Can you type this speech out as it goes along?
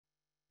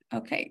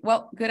Okay,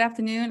 well, good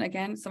afternoon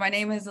again. So my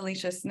name is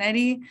Alicia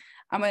Snetti.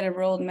 I'm an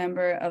enrolled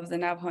member of the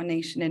Navajo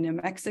Nation in New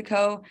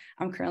Mexico.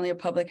 I'm currently a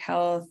public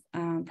health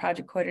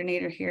project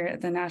coordinator here at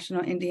the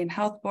National Indian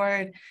Health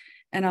Board,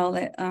 and I'll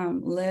let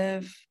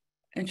Liv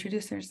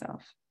introduce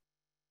herself.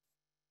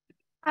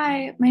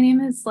 Hi, my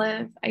name is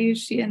Liv. I use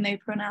she and they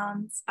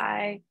pronouns.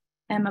 I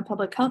am a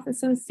public health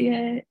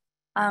associate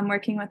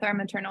working with our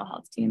maternal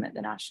health team at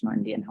the National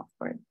Indian Health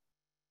Board.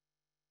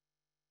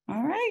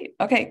 All right.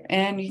 Okay.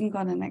 And you can go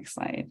on the next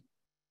slide.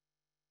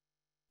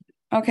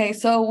 Okay.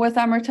 So with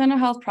our maternal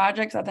health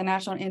projects at the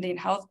National Indian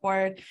Health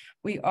Board,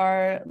 we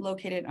are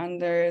located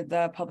under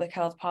the Public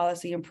Health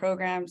Policy and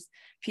Programs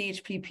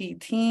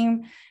PHPP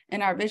team.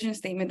 And our vision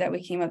statement that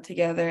we came up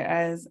together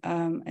as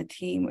a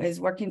team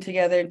is working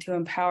together to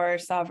empower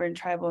sovereign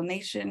tribal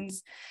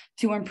nations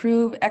to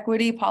improve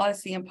equity,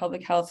 policy, and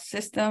public health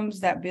systems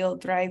that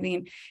build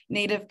thriving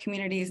Native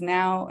communities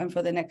now and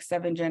for the next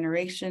 7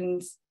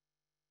 generations.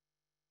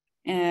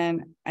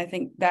 And I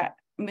think that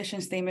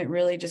mission statement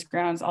really just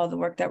grounds all the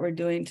work that we're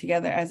doing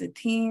together as a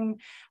team,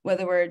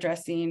 whether we're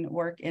addressing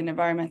work in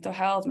environmental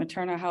health,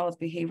 maternal health,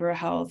 behavioral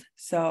health.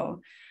 So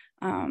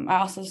I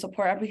also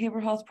support our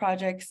behavioral health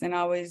projects, and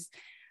always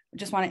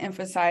just want to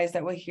emphasize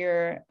that we're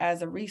here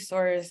as a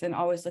resource and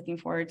always looking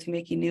forward to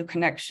making new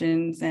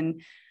connections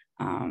and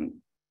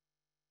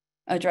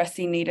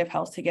addressing Native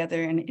health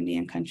together in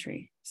Indian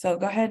country. So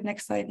go ahead,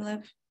 next slide,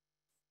 Liv.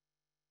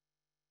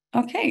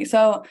 Okay,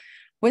 so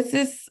with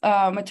this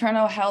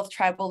maternal health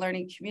tribal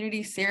learning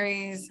community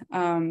series,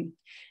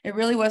 it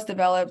really was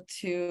developed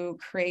to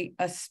create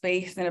a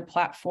space and a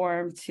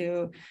platform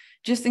to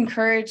just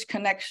encourage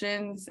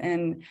connections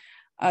and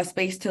a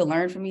space to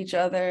learn from each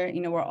other. You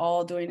know, we're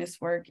all doing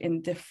this work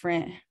in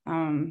different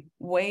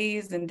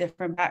ways and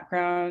different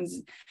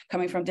backgrounds,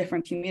 coming from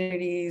different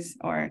communities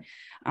or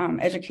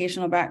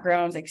educational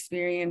backgrounds,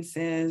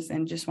 experiences,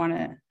 and just want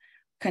to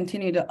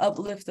continue to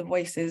uplift the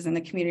voices in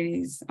the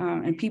communities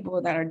and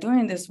people that are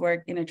doing this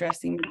work in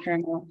addressing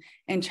maternal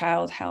and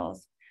child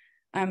health.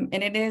 And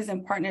it is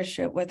in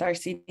partnership with our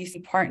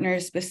CDC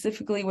partners,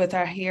 specifically with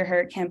our Hear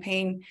Her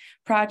campaign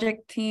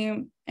project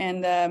team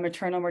and the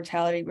Maternal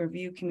Mortality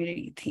Review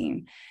Community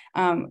team,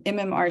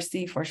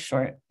 MMRC for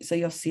short. So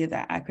you'll see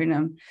that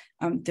acronym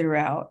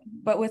throughout.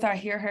 But with our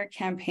Hear Her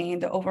campaign,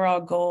 the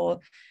overall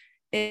goal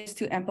is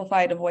to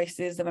amplify the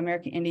voices of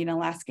American Indian and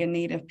Alaska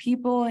Native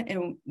people.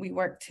 And we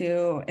work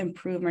to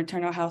improve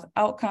maternal health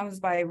outcomes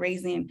by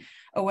raising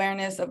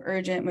awareness of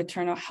urgent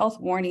maternal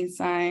health warning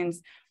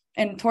signs.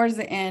 And towards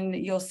the end,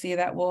 you'll see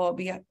that we'll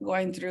be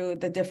going through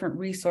the different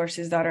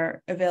resources that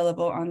are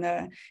available on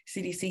the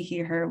CDC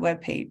Hear Her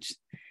webpage.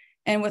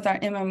 And with our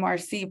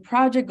MMRC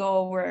project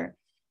goal, we're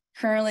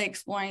currently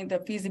exploring the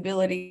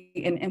feasibility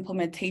and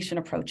implementation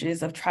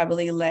approaches of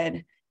tribally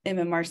led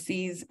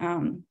MMRCs,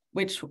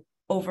 which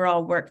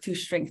overall work to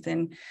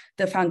strengthen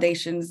the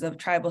foundations of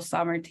tribal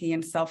sovereignty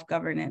and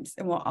self-governance.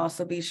 And we'll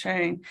also be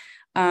sharing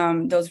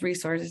those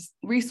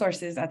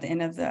resources at the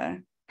end of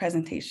the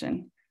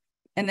presentation.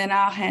 And then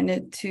I'll hand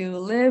it to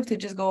Liv to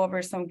just go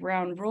over some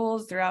ground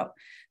rules throughout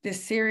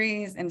this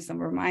series and some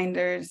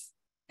reminders.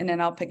 And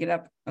then I'll pick it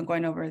up on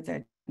going over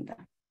the agenda.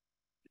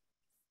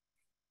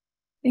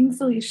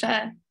 Thanks,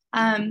 Alicia.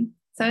 So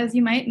as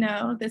you might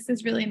know, this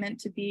is really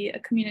meant to be a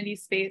community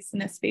space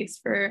and a space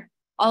for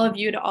all of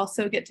you to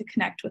also get to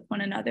connect with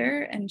one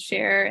another and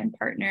share and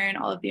partner in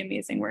all of the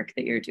amazing work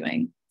that you're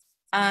doing.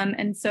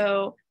 And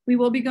so we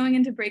will be going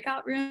into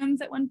breakout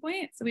rooms at one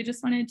point. So we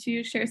just wanted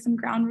to share some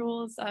ground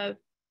rules of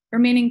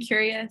remaining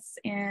curious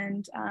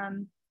and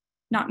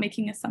not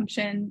making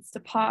assumptions,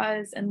 to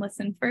pause and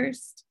listen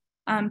first,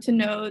 to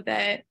know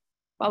that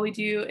while we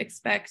do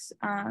expect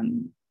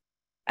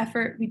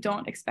effort, we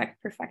don't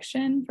expect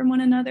perfection from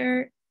one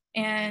another.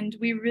 And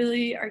we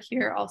really are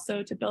here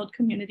also to build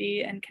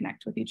community and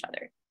connect with each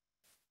other.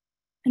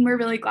 And we're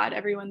really glad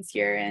everyone's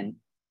here and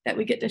that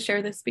we get to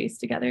share this space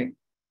together.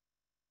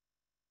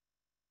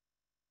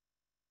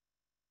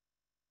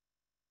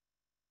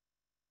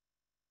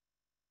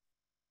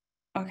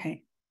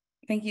 Okay,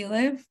 thank you,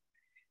 Liv.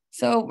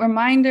 So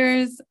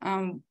reminders,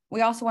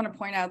 we also want to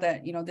point out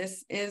that, you know,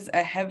 this is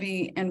a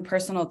heavy and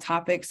personal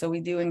topic. So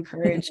we do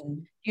encourage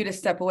you to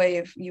step away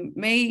if you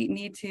may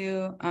need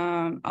to.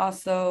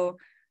 Also,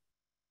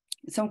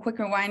 some quick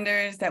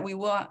reminders that we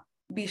will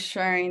be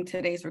sharing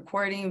today's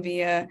recording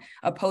via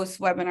a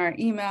post-webinar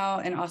email,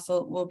 and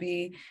also we'll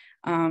be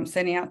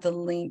sending out the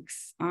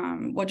links.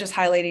 We're just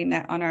highlighting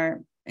that on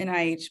our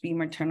NIHB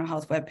maternal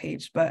health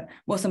webpage, but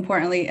most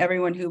importantly,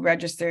 everyone who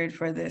registered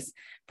for this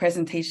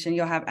presentation,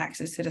 you'll have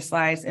access to the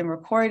slides and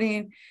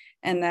recording,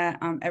 and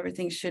that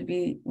everything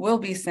will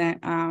be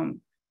sent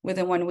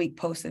within 1 week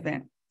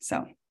post-event.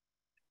 So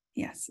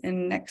yes,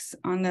 and next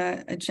on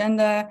the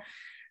agenda,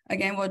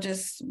 again,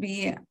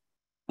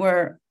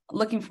 we're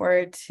looking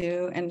forward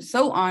to and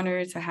so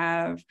honored to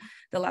have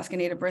the Alaska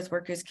Native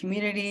Birthworkers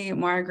Community,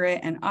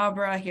 Margaret and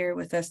Abra, here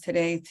with us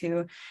today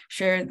to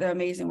share the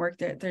amazing work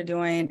that they're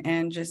doing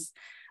and just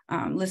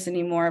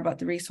listening more about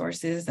the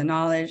resources, the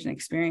knowledge and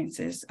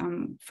experiences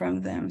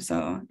from them.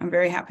 So I'm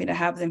very happy to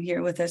have them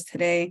here with us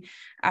today.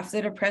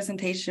 After the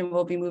presentation,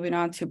 we'll be moving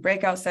on to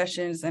breakout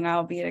sessions, and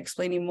I'll be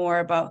explaining more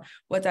about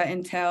what that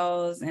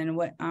entails and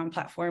what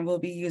platform we'll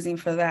be using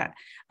for that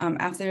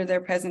after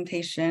their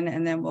presentation.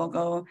 And then we'll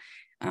go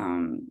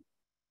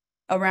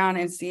around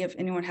and see if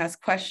anyone has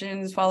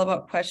questions,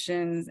 follow-up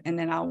questions, and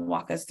then I'll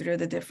walk us through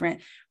the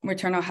different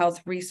maternal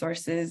health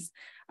resources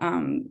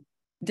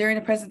during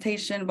the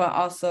presentation, but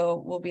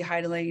also we'll be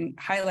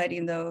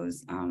highlighting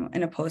those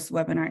in a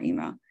post-webinar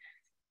email.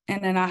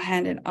 And then I'll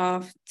hand it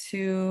off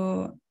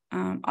to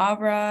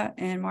Abra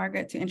and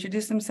Margaret to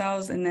introduce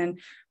themselves. And then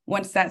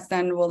once that's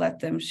done, we'll let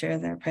them share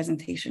their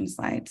presentation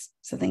slides.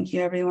 So thank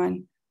you,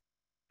 everyone.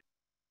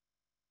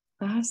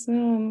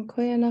 Awesome.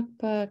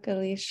 Koyanakpak,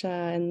 Alicia,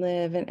 and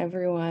Liv, and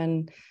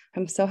everyone.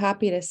 I'm so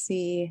happy to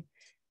see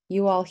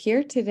you all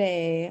here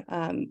today.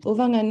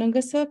 Uvanga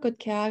Nungasuk ut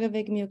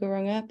Kiagavig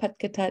Mugarunga,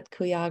 Patkatat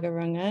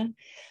Kuyagarunga.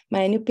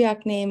 My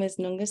Inupiaq name is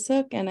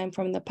Nungasuk, and I'm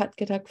from the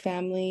Patkatuk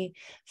family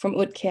from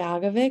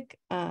Utqiagavik.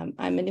 I'm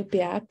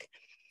Inupiaq,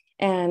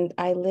 and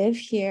I live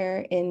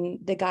here in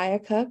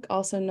Degayakuk,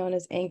 also known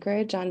as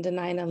Anchorage on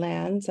Dena'ina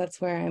lands.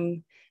 That's where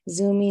I'm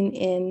zooming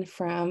in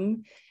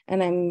from.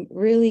 And I'm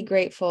really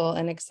grateful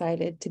and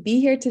excited to be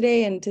here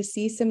today and to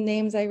see some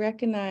names I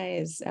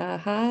recognize.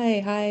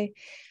 Hi.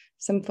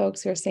 Some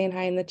folks who are saying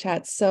hi in the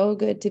chat. So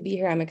good to be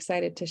here. I'm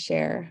excited to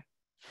share.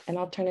 And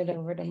I'll turn it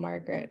over to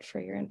Margaret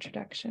for your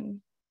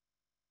introduction.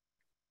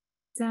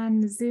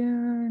 Dan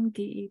Zoon,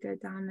 Giida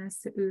Dana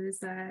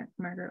Sauza,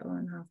 Margaret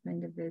Owen Hoffman,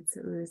 David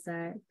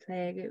Sauza,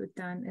 Plague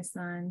Utan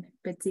Islan,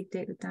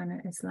 Betikde Utana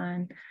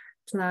Islan,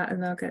 Pla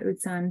Aloga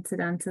Utan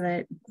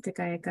Sadantalet,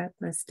 Dekayakat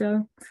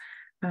Lesto.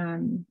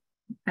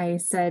 I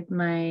said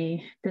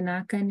my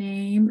Danaka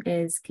name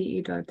is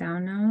Ki'ido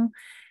Dauno,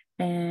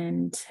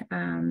 and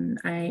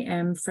I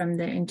am from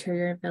the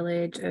interior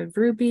village of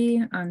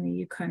Ruby on the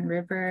Yukon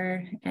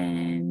River,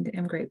 and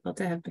am grateful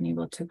to have been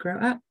able to grow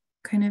up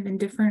kind of in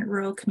different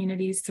rural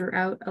communities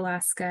throughout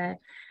Alaska,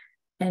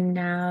 and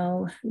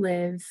now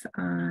live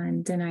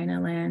on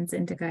Dena'ina lands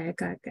in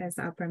Degayakuk, as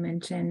Abra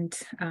mentioned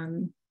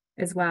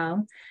as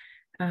well,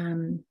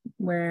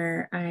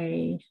 where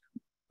I,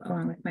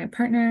 along with my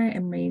partner,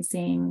 am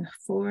raising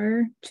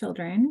 4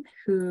 children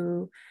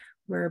who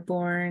were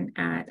born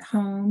at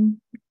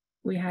home.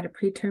 We had a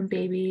preterm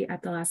baby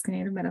at the Alaska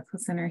Native Medical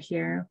Center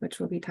here, which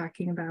we'll be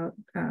talking about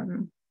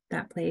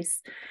that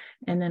place,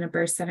 and then a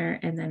birth center,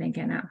 and then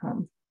again at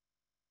home.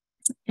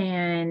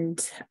 And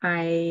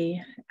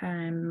I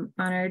am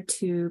honored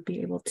to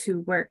be able to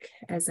work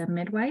as a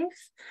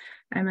midwife.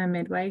 I'm a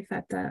midwife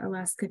at the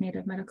Alaska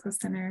Native Medical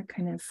Center,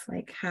 kind of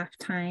like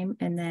half-time,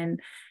 and then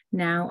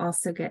now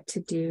also get to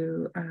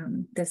do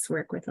this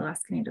work with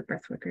Alaska Native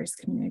Birthworkers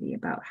Community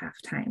about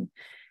half-time.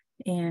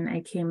 And I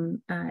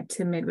came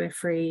to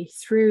midwifery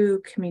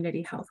through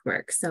community health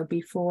work. So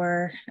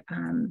before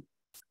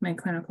my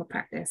clinical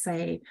practice,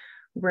 I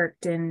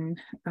worked in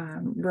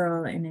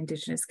rural and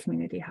Indigenous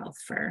community health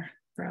for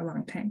a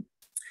long time.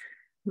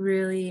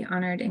 Really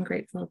honored and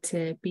grateful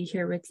to be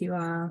here with you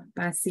all.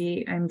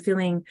 Basi, I'm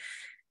feeling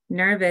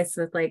nervous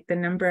with like the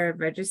number of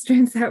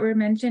registrants that were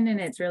mentioned, and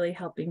it's really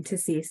helping to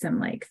see some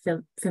like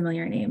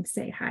familiar names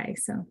say hi.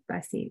 So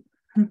Basi.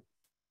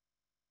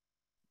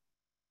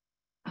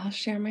 I'll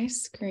share my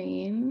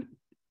screen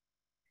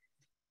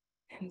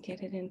and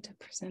get it into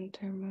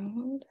presenter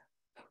mode.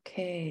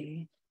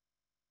 Okay.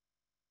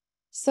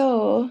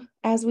 So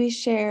as we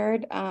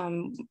shared,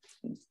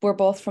 we're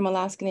both from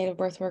Alaska Native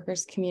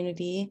Birthworkers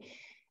Community,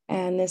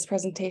 and this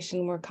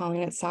presentation, we're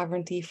calling it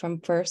Sovereignty from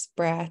First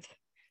Breath.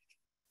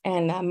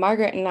 And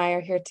Margaret and I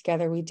are here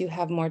together. We do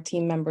have more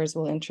team members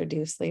we'll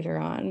introduce later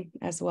on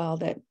as well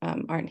that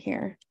aren't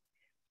here.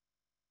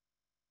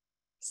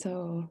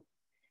 So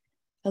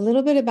a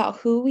little bit about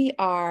who we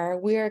are.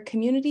 We're a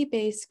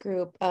community-based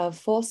group of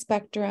full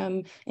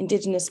spectrum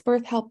Indigenous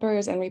birth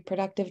helpers and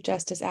reproductive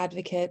justice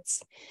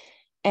advocates.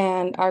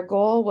 And our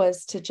goal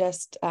was to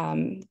just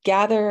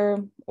gather,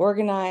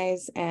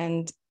 organize,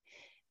 and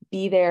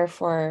be there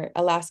for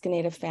Alaska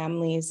Native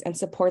families and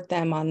support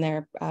them on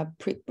their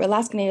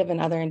Alaska Native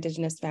and other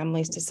Indigenous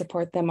families, to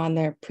support them on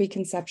their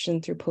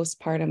preconception through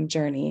postpartum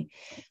journey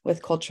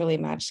with culturally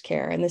matched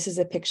care. And this is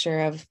a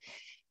picture of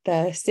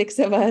the 6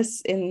 of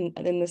us in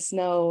the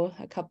snow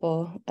a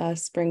couple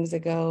springs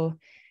ago,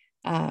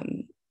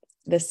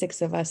 the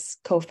 6 of us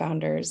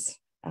co-founders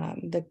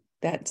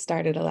that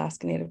started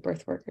Alaska Native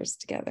Birthworkers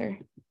together.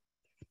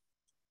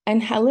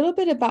 And a little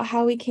bit about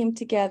how we came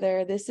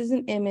together. This is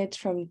an image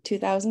from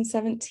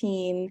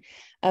 2017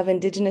 of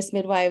Indigenous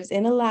midwives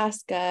in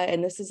Alaska,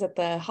 and this is at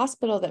the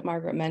hospital that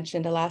Margaret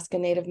mentioned, Alaska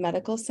Native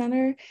Medical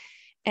Center.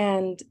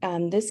 And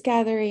this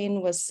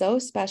gathering was so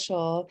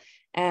special,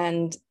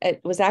 and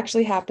it was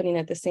actually happening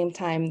at the same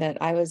time that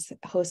I was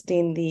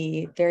hosting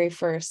the very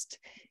first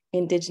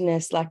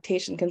Indigenous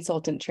lactation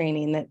consultant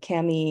training that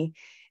Cami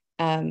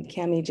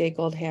Cami J.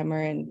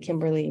 Goldhammer and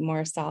Kimberly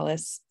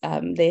Morris-Salas.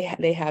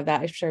 They have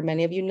that. I'm sure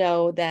many of you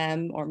know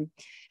them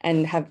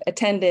and have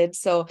attended.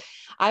 So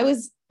I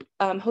was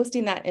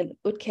hosting that in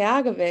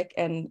Utqiagvik,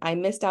 and I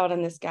missed out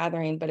on this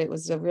gathering, but it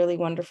was a really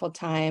wonderful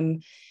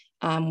time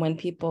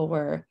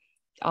when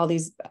all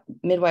these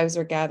midwives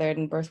were gathered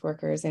and birth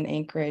workers in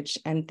Anchorage,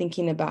 and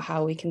thinking about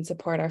how we can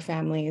support our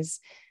families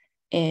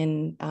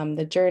in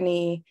the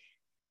journey,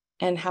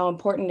 and how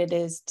important it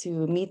is to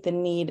meet the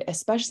need,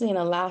 especially in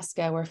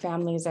Alaska, where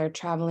families are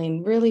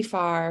traveling really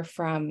far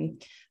from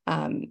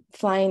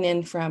flying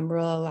in from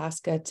rural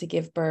Alaska to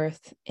give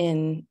birth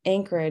in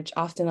Anchorage,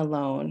 often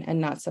alone and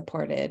not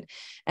supported.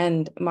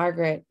 And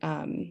Margaret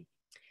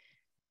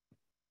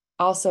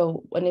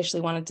also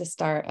initially wanted to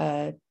start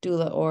a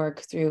doula org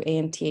through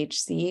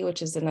ANTHC,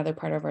 which is another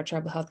part of our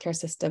tribal healthcare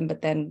system,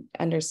 but then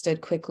understood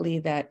quickly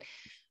that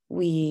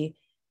we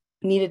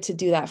needed to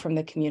do that from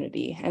the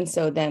community. And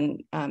so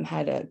then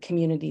had a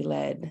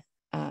community-led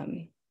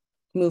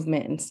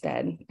movement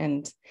instead,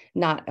 and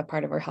not a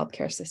part of our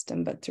healthcare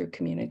system, but through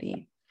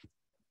community.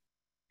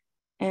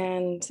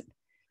 And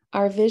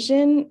our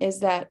vision is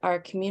that our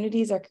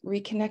communities are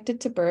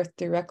reconnected to birth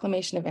through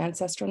reclamation of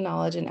ancestral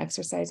knowledge and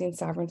exercising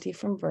sovereignty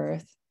from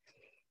birth.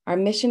 Our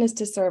mission is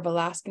to serve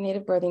Alaska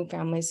Native birthing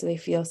families so they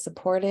feel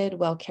supported,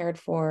 well cared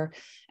for,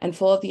 and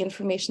full of the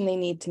information they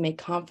need to make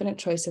confident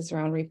choices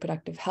around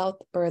reproductive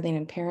health, birthing,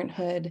 and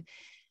parenthood.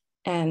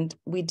 And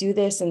we do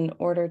this in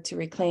order to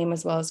reclaim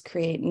as well as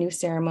create new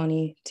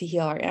ceremony to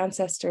heal our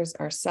ancestors,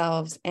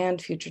 ourselves,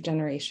 and future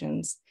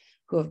generations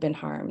who have been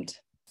harmed.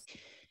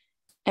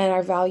 And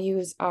our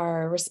values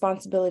are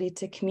responsibility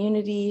to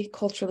community,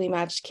 culturally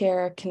matched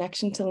care,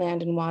 connection to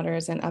land and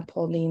waters, and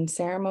upholding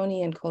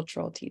ceremony and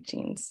cultural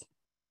teachings.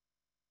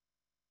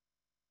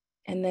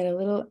 And then a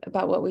little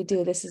about what we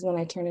do. This is when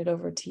I turn it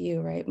over to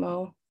you, right,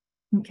 Mo?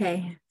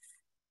 Okay.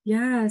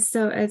 Yeah,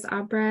 so as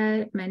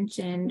Abra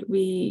mentioned,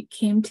 we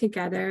came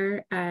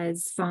together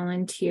as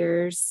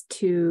volunteers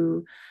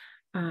to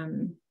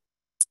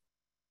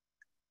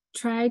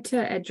try to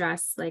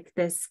address like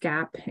this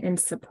gap in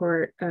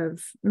support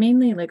of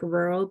mainly like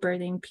rural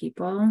birthing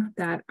people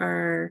that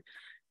are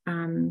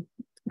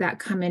that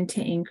come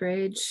into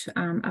Anchorage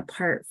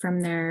apart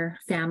from their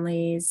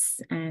families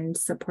and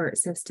support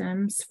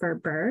systems for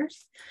birth.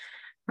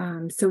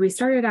 So we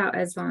started out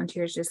as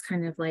volunteers, just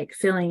kind of like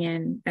filling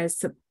in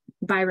as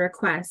by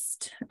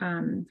request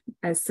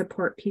as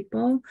support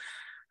people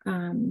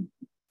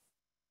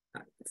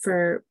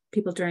for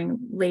people during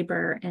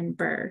labor and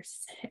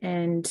birth.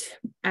 And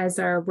as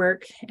our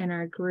work and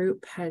our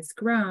group has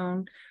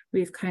grown,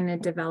 we've kind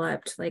of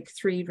developed like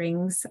 3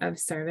 rings of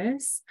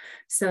service.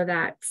 So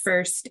that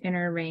first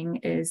inner ring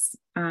is,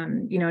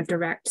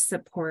 direct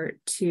support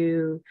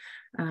to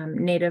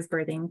Native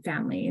birthing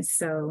families.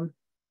 So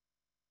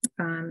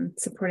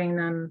supporting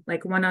them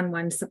like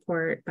one-on-one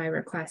support by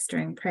request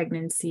during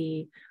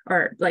pregnancy,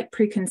 or like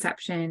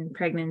preconception,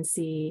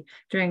 pregnancy,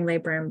 during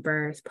labor and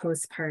birth,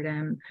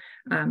 postpartum,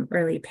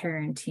 early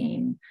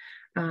parenting.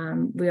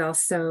 We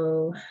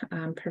also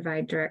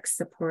provide direct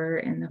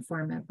support in the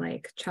form of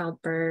like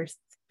childbirth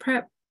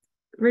prep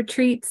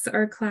retreats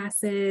or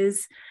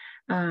classes,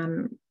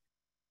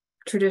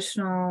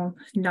 traditional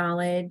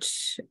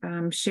knowledge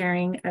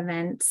sharing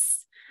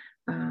events.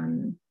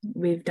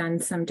 We've done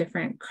some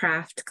different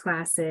craft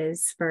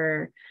classes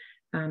for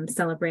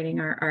celebrating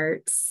our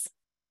arts.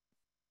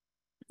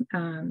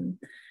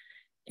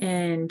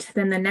 And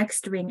then the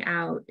next ring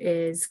out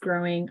is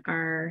growing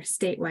our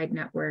statewide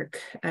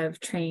network of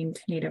trained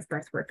Native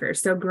birth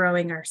workers. So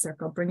growing our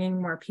circle, bringing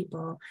more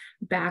people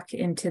back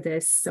into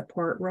this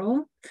support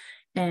role,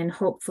 and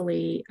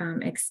hopefully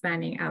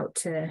expanding out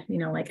to,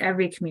 like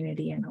every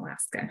community in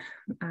Alaska,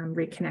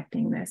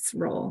 reconnecting this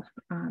role,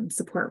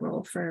 support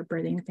role for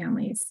birthing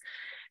families.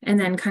 And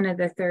then kind of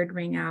the third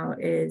ring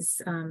out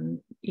is,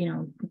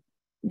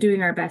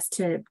 doing our best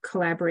to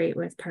collaborate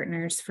with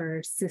partners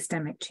for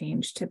systemic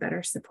change to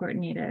better support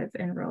Native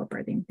and rural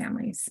birthing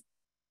families.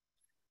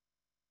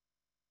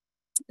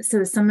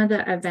 So some of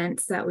the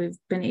events that we've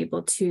been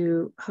able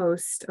to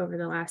host over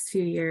the last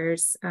few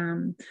years,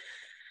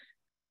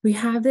 we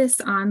have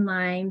this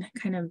online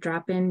kind of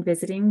drop-in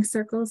visiting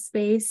circle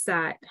space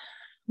that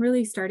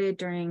really started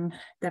during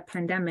the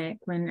pandemic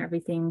when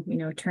everything,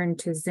 turned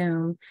to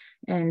Zoom.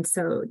 And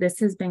so this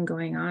has been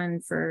going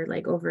on for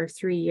like over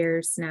 3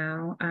 years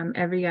now.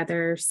 Every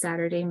other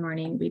Saturday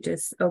morning, we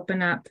just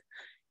open up,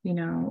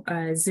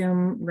 a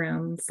Zoom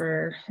room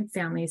for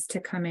families to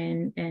come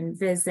in and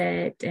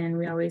visit. And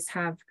we always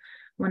have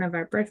one of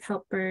our birth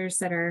helpers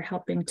that are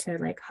helping to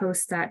like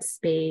host that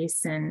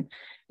space. And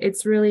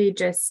it's really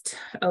just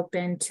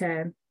open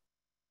to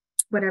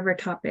whatever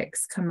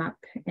topics come up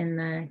in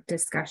the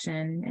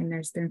discussion. And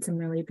there's been some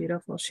really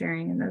beautiful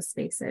sharing in those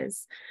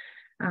spaces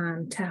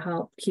to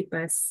help keep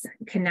us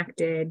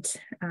connected,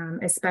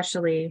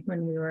 especially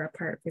when we were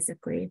apart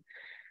physically.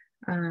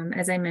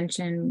 As I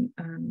mentioned,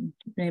 been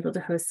able to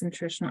host some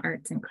traditional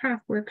arts and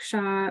craft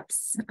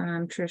workshops,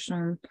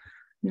 traditional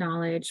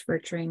knowledge,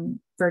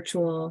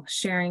 virtual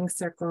sharing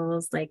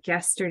circles. Like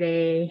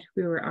yesterday,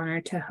 we were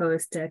honored to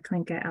host a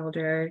Klinka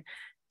elder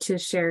to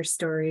share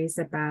stories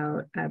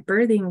about a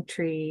birthing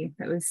tree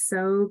that was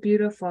so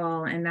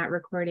beautiful. And that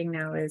recording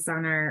now is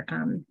on our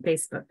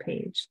Facebook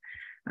page.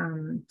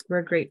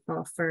 We're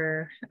grateful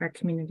for our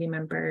community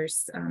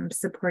members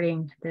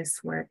supporting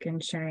this work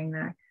and sharing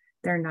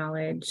their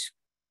knowledge.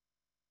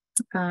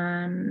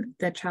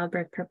 The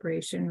childbirth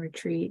preparation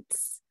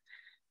retreats.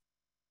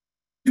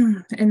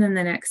 And then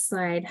the next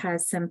slide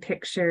has some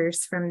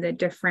pictures from the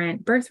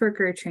different birth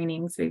worker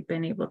trainings we've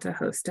been able to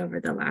host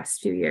over the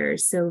last few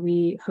years. So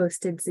we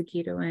hosted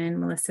Zagitoan,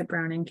 Melissa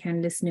Brown, and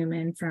Candace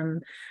Newman from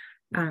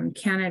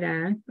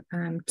Canada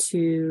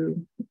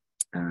to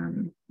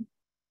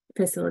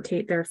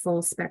facilitate their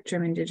full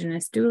spectrum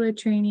Indigenous doula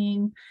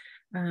training.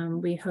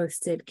 We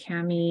hosted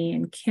Cami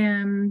and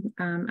Kim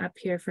up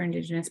here for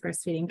Indigenous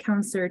breastfeeding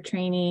counselor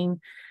training.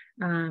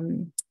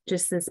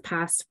 Just this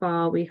past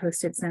fall, we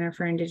hosted Center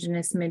for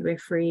Indigenous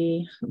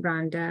Midwifery,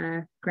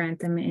 Rhonda,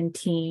 Grantham, and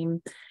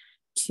team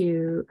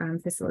to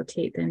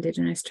facilitate the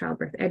Indigenous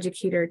childbirth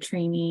educator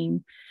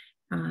training.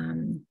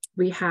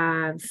 We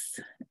have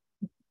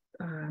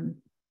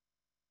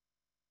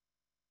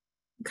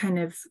kind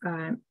of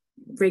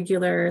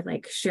regular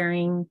like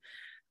sharing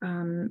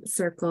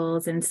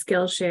circles and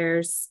skill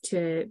shares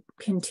to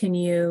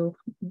continue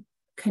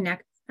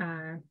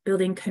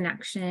building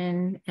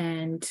connection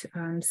and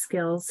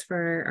skills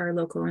for our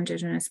local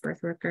Indigenous birth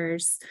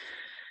workers.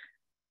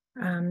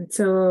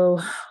 So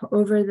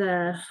over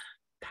the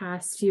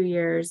past few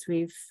years,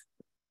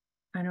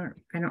 I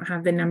don't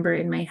have the number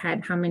in my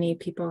head how many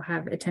people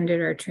have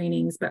attended our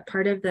trainings, but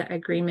part of the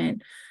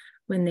agreement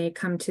when they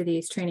come to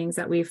these trainings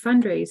that we've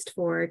fundraised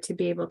for to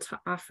be able to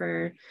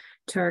offer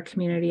to our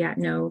community at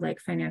no like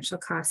financial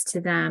cost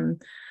to them,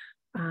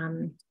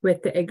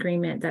 with the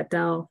agreement that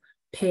they'll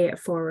pay it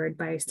forward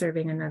by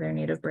serving another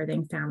Native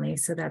birthing family.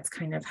 So that's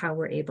kind of how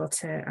we're able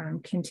to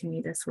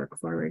continue this work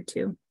forward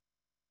too.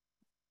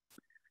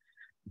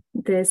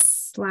 This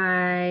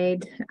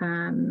slide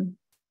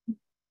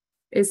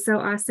is so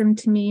awesome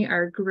to me.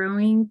 Our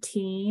growing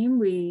team,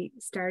 we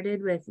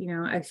started with,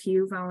 a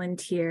few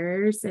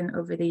volunteers, and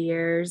over the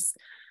years,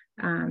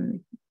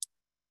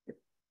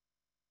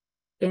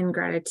 in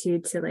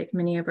gratitude to like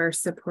many of our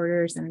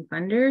supporters and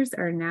funders,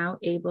 are now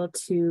able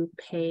to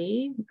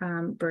pay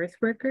birth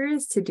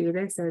workers to do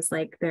this as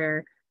like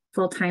their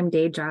full-time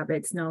day job.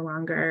 It's no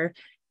longer,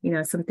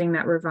 something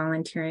that we're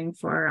volunteering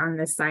for on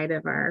the side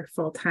of our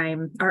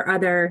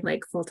other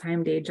like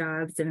full-time day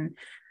jobs and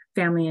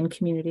family and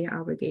community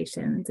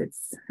obligations.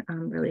 It's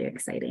really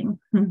exciting.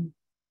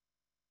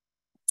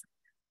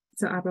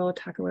 So Abra will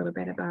talk a little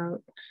bit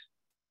about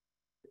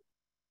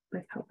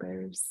birth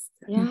helpers.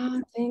 Yeah,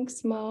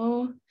 thanks,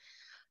 Mo.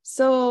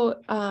 So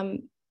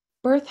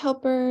birth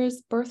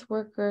helpers, birth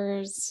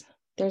workers,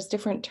 there's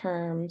different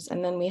terms,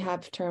 and then we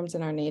have terms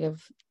in our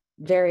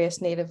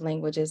various native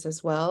languages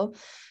as well.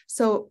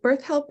 So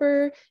birth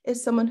helper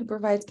is someone who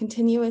provides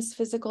continuous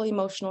physical,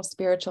 emotional,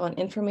 spiritual, and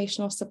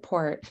informational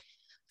support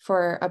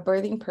for a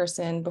birthing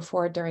person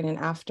before, during, and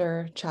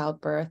after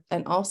childbirth,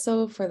 and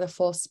also for the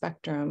full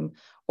spectrum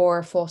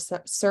or full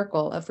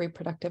circle of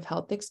reproductive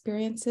health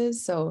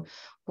experiences. So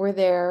we're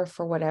there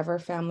for whatever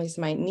families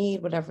might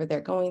need, whatever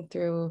they're going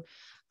through,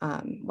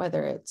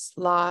 whether it's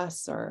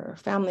loss or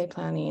family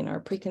planning or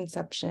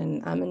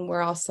preconception. And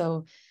we're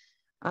also,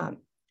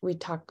 we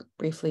talked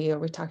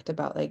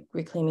about like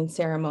reclaiming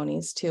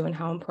ceremonies too, and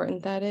how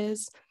important that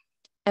is.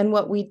 And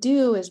what we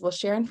do is we'll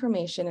share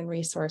information and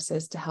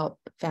resources to help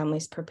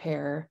families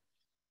prepare,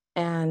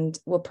 and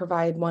we'll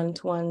provide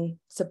one-to-one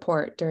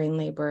support during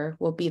labor.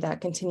 We'll be that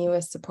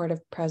continuous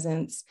supportive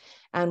presence,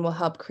 and we'll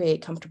help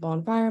create comfortable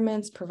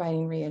environments,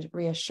 providing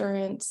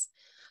reassurance,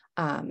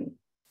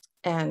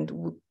 and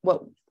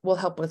what will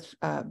help with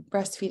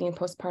breastfeeding,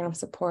 postpartum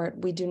support.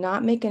 We do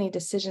not make any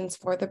decisions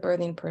for the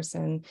birthing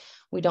person.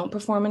 We don't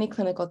perform any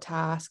clinical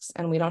tasks,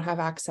 and we don't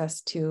have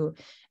access to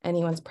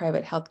anyone's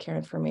private healthcare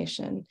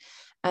information.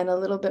 And a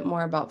little bit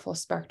more about full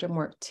spectrum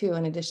work too,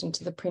 in addition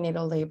to the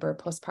prenatal labor,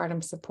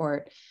 postpartum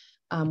support.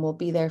 We'll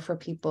be there for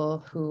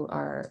people who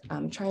are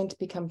trying to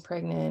become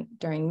pregnant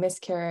during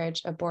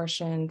miscarriage,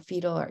 abortion,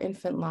 fetal or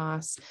infant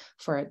loss,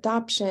 for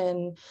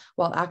adoption,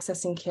 while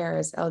accessing care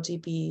as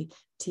LGBTQ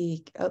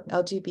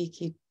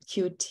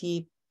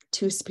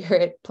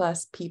two-spirit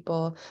plus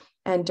people,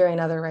 and during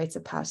other rites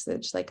of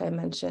passage, like I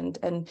mentioned.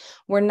 And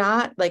we're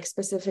not like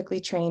specifically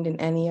trained in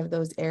any of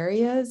those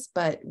areas,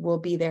 but we'll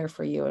be there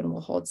for you and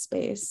we'll hold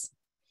space.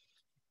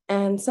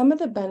 And some of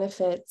the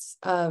benefits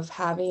of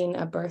having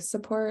a birth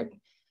support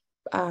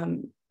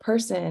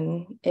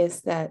person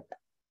is that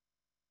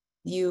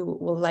you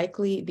will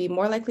be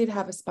more likely to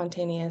have a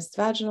spontaneous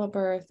vaginal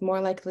birth,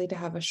 more likely to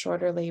have a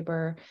shorter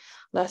labor,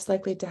 less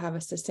likely to have a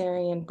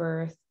cesarean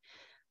birth,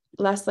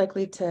 less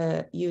likely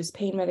to use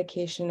pain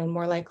medication, and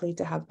more likely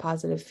to have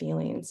positive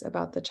feelings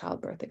about the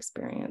childbirth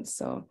experience.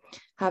 So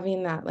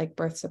having that like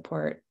birth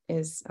support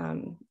is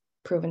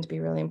proven to be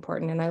really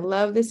important. And I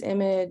love this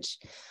image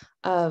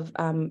of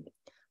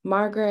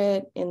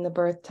Margaret in the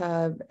birth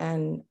tub,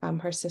 and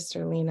her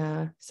sister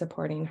Lena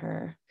supporting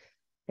her.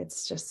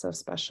 It's just so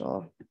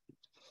special.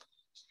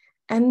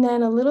 And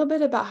then a little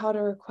bit about how to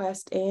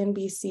request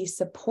ANBC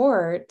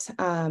support.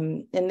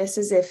 And this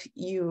is if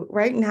you,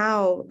 right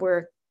now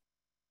we're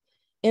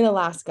in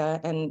Alaska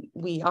and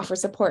we offer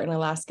support in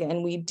Alaska,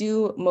 and we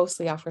do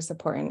mostly offer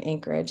support in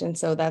Anchorage. And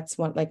so that's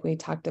what, like we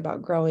talked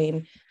about,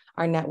 growing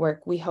our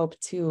network. We hope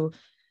to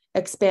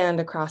expand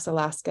across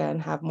Alaska and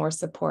have more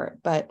support.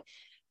 But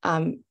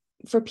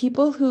for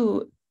people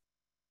who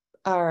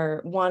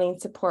are wanting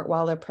support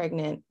while they're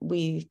pregnant,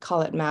 we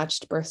call it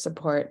matched birth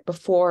support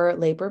before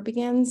labor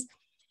begins.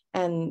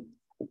 And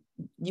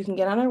you can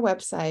get on our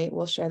website,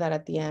 we'll share that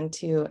at the end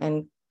too,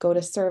 and go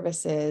to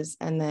services.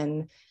 And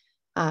then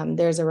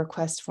there's a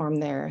request form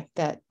there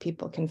that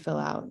people can fill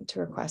out to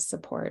request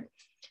support.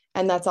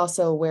 And that's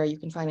also where you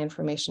can find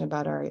information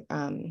about our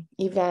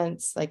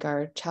events, like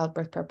our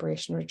childbirth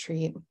preparation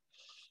retreat.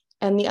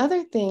 And the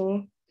other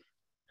thing,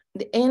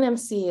 the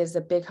ANMC is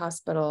a big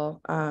hospital,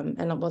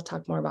 and we'll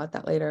talk more about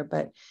that later,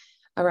 but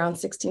around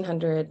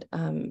 1,600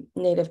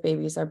 Native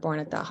babies are born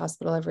at that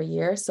hospital every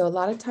year. So a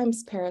lot of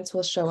times parents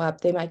will show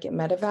up, they might get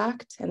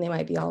medevaced and they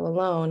might be all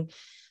alone.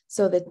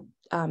 So the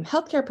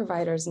healthcare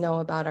providers know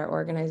about our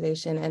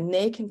organization and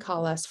they can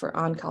call us for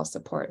on-call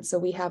support. So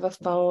we have a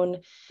phone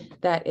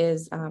that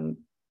is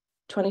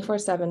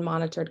 24/7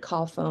 monitored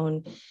call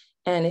phone.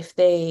 And if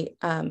they,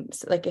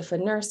 like if a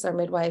nurse or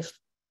midwife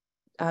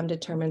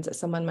determines that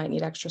someone might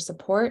need extra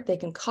support, they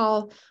can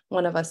call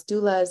one of us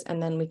doulas,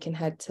 and then we can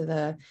head to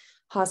the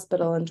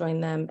hospital and join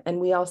them. And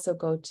we also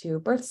go to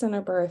birth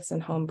center births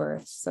and home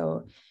births.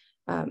 So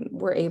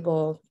we're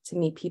able to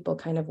meet people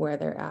kind of where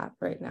they're at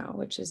right now,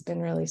 which has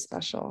been really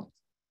special.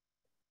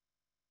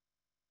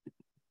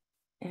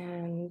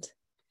 And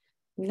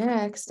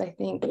next, I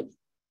think,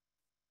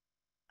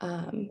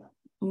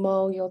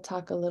 Mo, you'll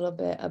talk a little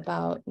bit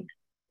about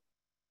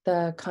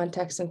the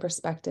context and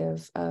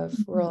perspective of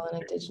rural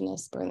and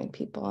Indigenous birthing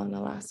people in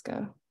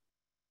Alaska.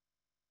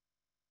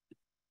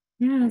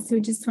 Yeah, so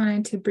we just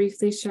wanted to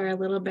briefly share a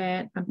little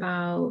bit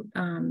about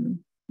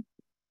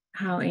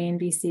how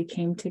ANBC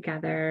came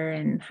together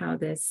and how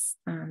this,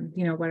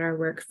 what our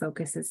work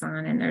focuses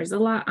on. And there's a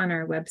lot on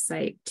our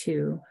website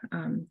too,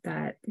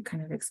 that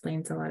kind of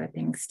explains a lot of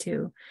things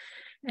too.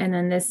 And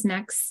then this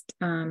next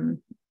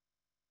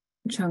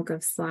chunk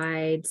of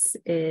slides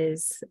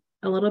is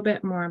a little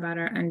bit more about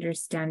our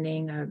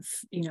understanding of,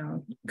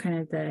 kind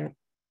of the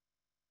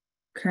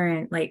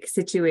current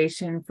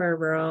situation for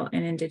rural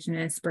and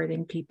Indigenous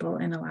birthing people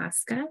in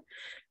Alaska,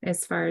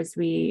 as far as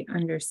we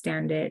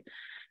understand it.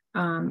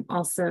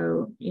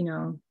 Also,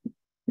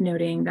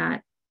 noting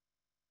that,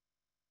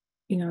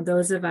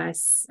 those of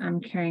us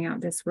carrying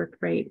out this work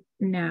right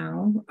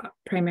now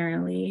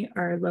primarily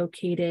are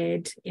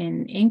located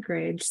in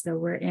Anchorage. So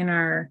we're in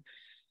our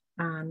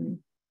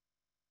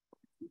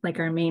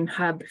our main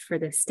hub for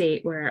the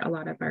state where a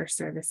lot of our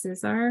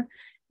services are.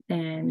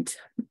 And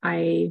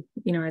I,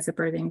 as a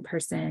birthing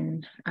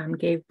person,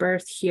 gave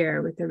birth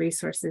here with the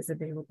resources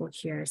available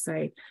here.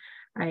 So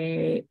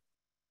I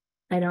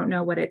don't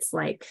know what it's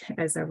like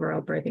as a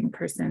rural birthing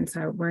person.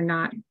 So we're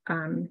not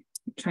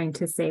trying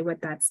to say what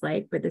that's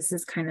like, but this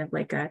is kind of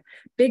like a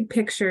big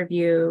picture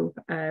view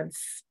of,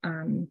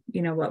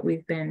 what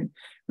we've been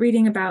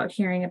reading about,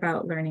 hearing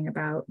about, learning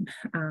about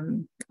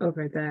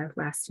over the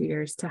last few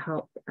years to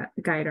help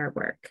guide our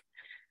work.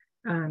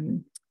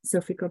 So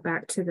if we go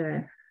back to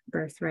the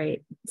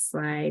birthright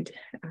slide,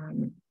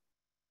 kind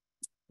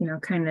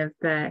of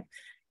the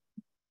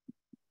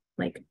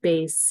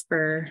base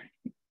for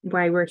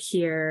why we're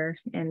here,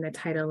 and the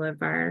title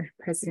of our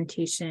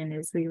presentation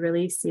is we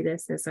really see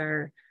this as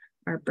our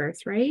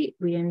birthright.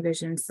 We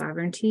envision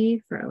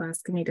sovereignty for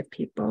Alaska Native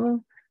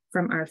people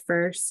from our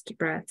first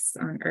breaths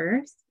on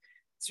Earth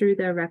through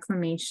the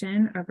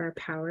reclamation of our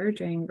power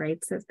during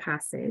rites of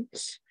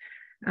passage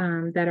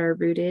that are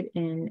rooted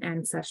in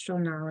ancestral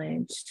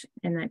knowledge,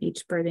 and that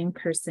each birthing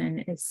person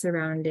is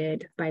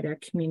surrounded by their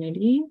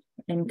community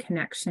in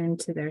connection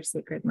to their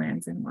sacred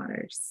lands and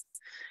waters.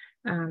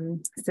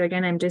 So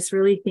again, I'm just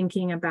really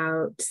thinking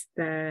about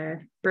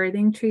the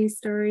birthing tree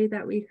story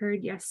that we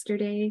heard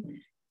yesterday,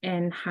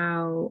 and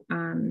how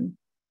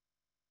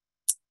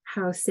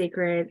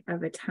sacred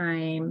of a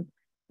time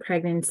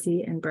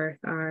pregnancy and birth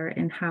are,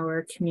 and how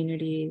our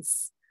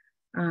communities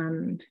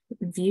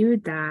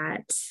viewed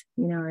that,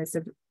 as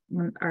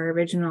our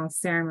original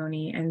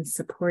ceremony and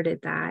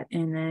supported that.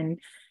 And then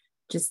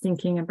just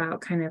thinking about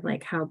kind of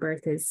how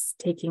birth is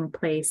taking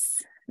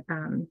place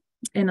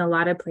in a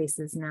lot of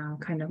places now,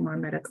 kind of more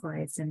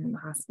medicalized in the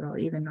hospital,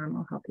 even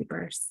normal healthy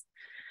births.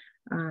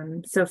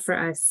 So for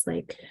us,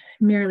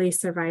 merely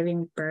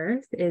surviving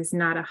birth is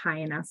not a high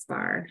enough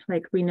bar.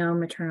 We know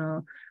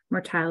maternal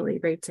mortality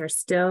rates are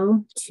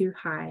still too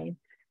high,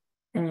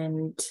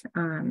 and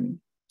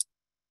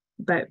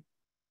but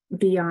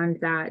beyond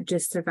that,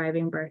 just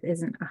surviving birth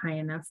isn't a high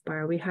enough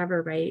bar. We have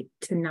a right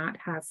to not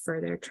have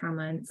further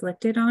trauma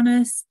inflicted on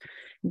us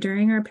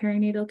during our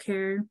perinatal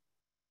care,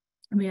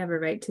 We have a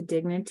right to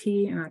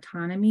dignity and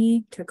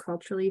autonomy, to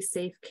culturally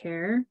safe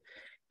care,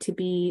 to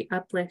be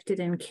uplifted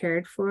and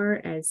cared for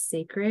as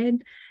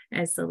sacred,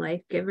 as the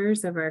life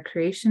givers of our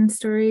creation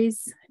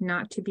stories,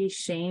 not to be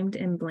shamed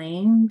and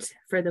blamed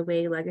for the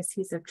way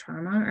legacies of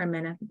trauma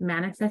are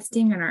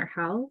manifesting in our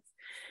health.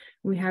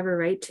 We have a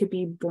right to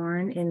be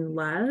born in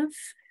love,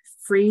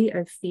 free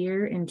of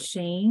fear and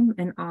shame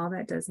and all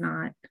that does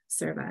not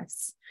serve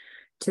us,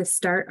 to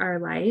start our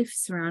life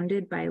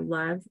surrounded by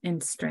love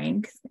and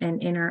strength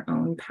and in our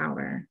own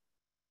power.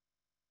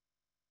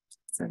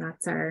 So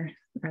that's our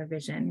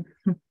vision.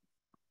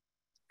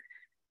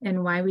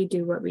 And why we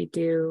do what we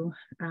do.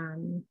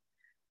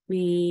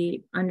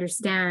 We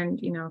understand,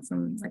 you know,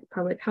 from like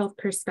public health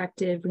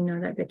perspective, we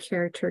know that the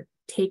care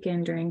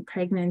taken during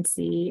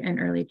pregnancy and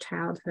early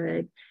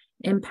childhood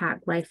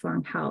impact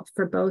lifelong health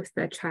for both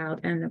the child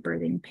and the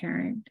birthing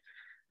parent.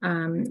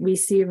 We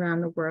see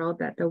around the world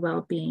that the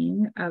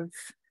well-being of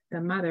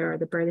the mother or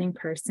the birthing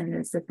person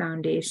is the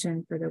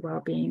foundation for the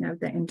well-being of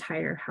the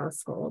entire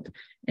household.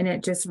 And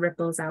it just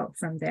ripples out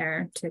from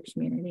there to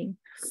community.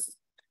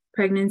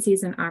 Pregnancy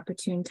is an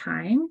opportune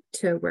time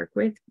to work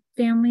with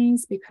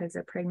families because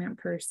a pregnant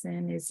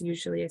person is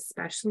usually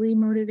especially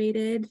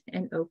motivated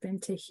and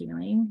open to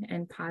healing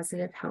and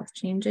positive health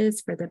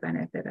changes for the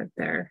benefit of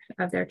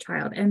their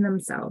child and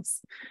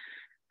themselves.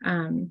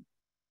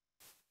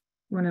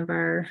 One of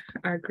our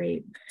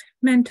great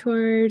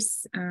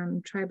mentors,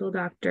 tribal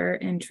doctor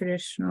and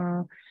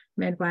traditional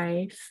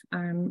midwife,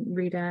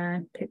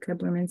 Rita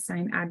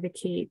Pitka-Blumenstein,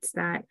 advocates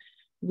that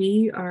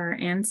we are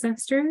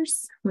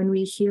ancestors. When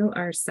we heal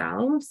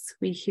ourselves,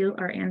 we heal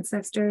our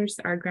ancestors,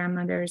 our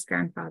grandmothers,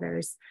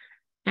 grandfathers,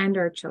 and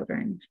our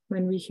children.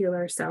 When we heal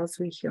ourselves,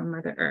 we heal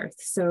Mother Earth.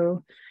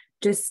 So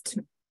just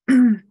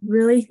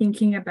really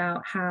thinking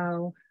about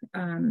how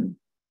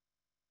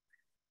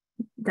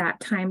that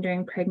time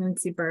during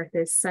pregnancy birth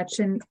is such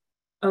an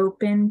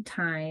open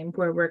time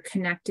where we're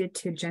connected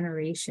to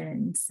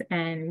generations.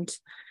 And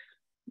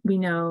we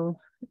know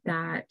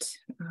that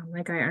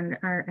like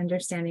our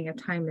understanding of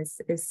time is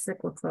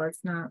cyclical.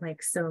 It's not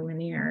like so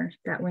linear,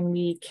 that when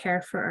we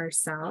care for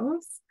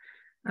ourselves,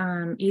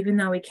 even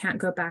though we can't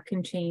go back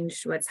and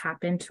change what's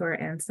happened to our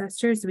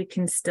ancestors, we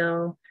can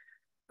still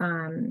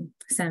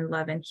send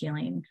love and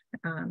healing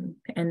and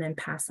then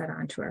pass that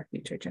on to our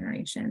future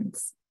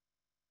generations.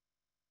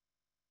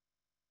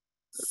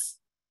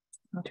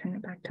 I'll turn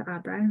it back to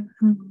Abra.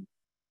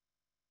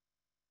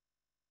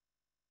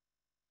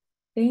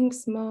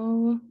 Thanks,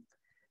 Mo.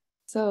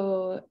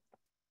 So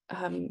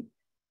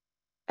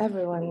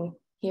everyone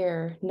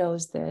here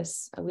knows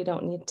this. We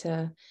don't need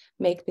to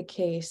make the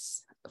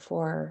case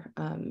for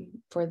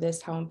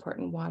this, how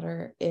important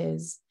water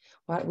is.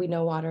 We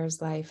know water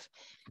is life.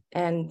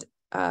 And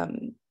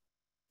when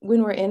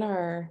we're in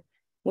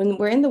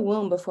the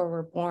womb before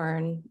we're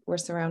born, we're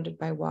surrounded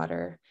by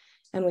water.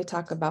 And we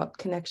talk about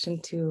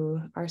connection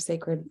to our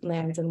sacred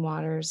lands and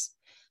waters.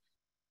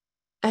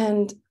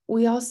 And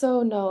we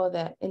also know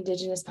that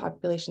Indigenous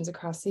populations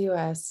across the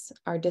US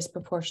are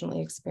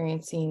disproportionately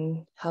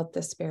experiencing health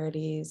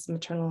disparities,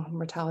 maternal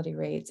mortality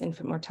rates,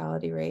 infant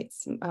mortality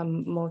rates.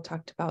 Mo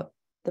talked about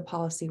the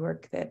policy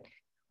work that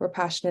we're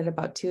passionate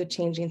about too,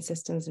 changing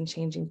systems and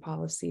changing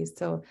policies.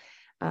 So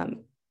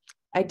in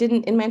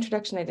my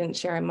introduction, I didn't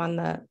share, I'm on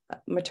the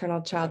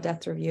maternal child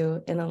death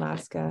review in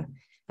Alaska,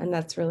 and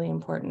that's really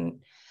important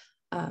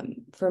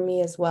for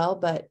me as well.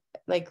 But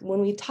like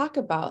when we talk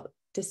about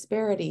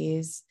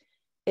disparities,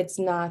 it's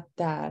not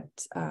that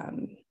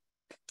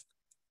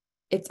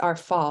it's our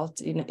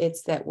fault, you know,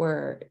 it's that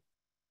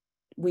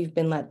we've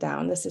been let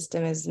down. The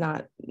system is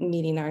not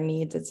meeting our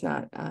needs. It's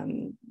not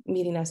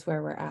meeting us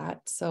where we're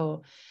at.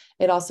 So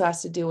it also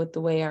has to do with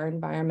the way our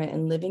environment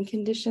and living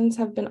conditions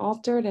have been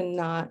altered, and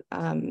not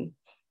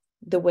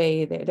the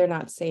way they're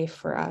not safe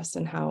for us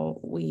and how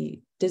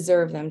we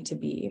deserve them to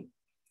be.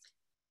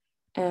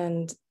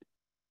 And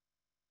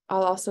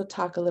I'll also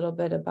talk a little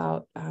bit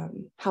about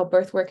how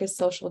birth work is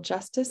social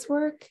justice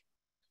work.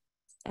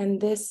 And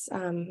this, I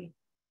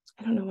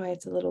don't know why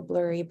it's a little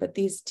blurry, but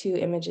these two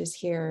images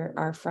here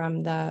are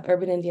from the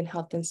Urban Indian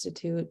Health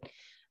Institute,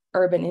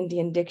 Urban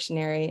Indian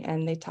Dictionary,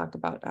 and they talk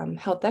about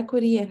health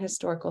equity and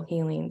historical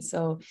healing.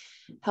 So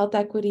health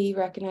equity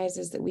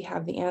recognizes that we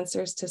have the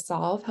answers to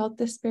solve health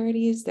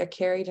disparities. They're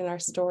carried in our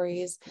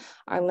stories,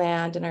 our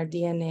land, and our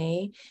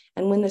DNA.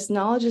 And when this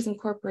knowledge is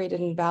incorporated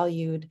and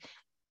valued,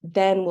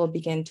 then we'll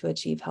begin to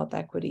achieve health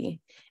equity.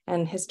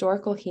 And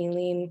historical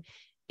healing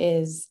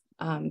is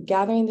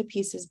gathering the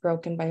pieces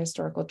broken by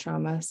historical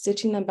trauma,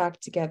 stitching them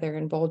back together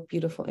in bold,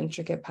 beautiful,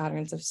 intricate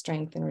patterns of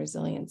strength and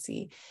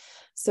resiliency.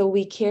 So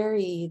we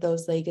carry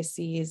those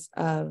legacies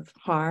of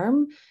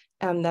harm.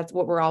 That's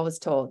what we're always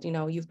told, you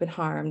know, you've been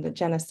harmed, the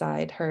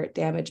genocide, hurt,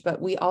 damage,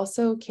 but we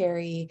also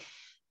carry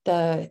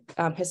the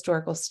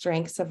historical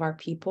strengths of our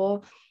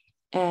people,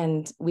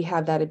 and we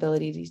have that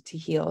ability to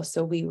heal.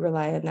 So we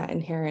rely on that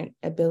inherent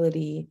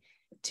ability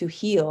to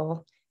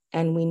heal.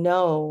 And we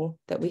know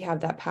that we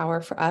have that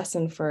power for us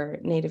and for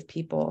Native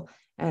people.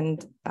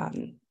 And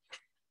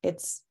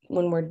it's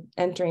when we're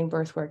entering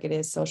birth work, it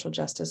is social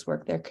justice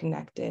work. They're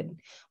connected.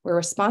 We're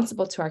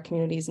responsible to our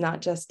communities,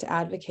 not just to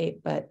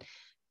advocate, but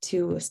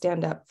to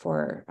stand up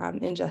for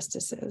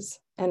injustices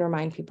and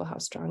remind people how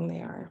strong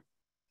they are.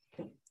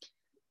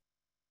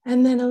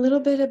 And then a little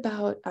bit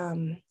about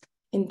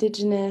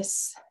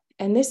Indigenous.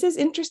 And this is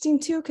interesting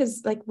too,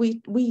 because like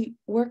we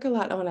work a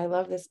lot. Oh, and I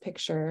love this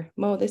picture.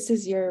 Mo, this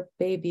is your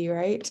baby,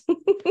 right?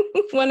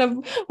 one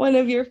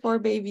of your 4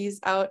 babies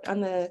out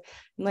on the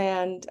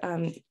land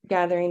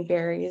gathering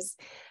berries.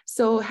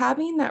 So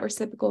having that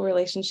reciprocal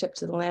relationship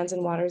to the lands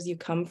and waters you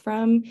come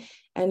from,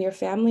 and your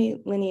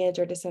family lineage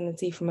or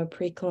descendancy from a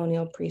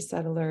pre-colonial,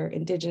 pre-settler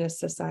Indigenous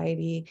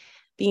society,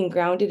 being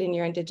grounded in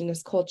your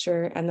Indigenous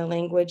culture and the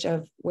language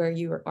of where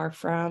you are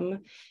from,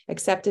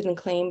 accepted and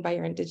claimed by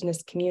your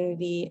Indigenous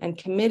community, and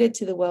committed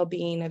to the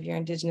well-being of your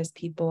Indigenous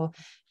people,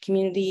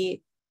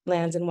 community,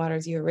 lands, and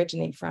waters you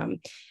originate from.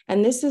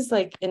 And this is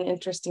like an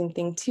interesting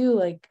thing too,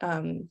 like,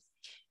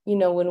 you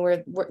know, when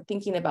we're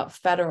thinking about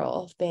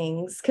federal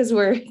things, because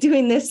we're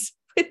doing this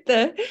with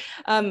the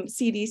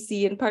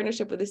CDC in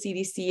partnership with the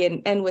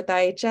CDC and with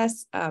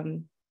IHS,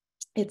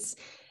 it's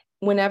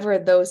whenever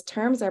those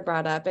terms are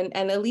brought up,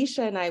 and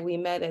Alicia and I, we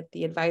met at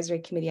the Advisory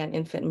Committee on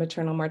Infant and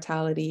Maternal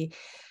Mortality.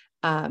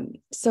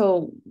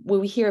 So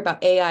when we hear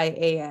about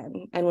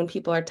AIAN, and when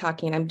people are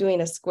talking, I'm doing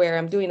a square,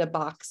 I'm doing a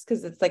box,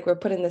 because it's like we're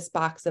put in this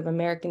box of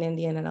American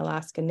Indian and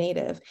Alaska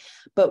Native.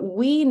 But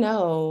we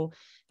know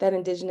that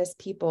Indigenous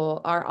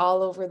people are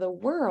all over the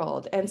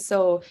world. And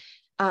so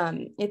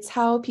it's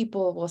how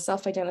people will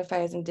self-identify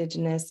as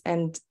Indigenous,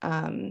 and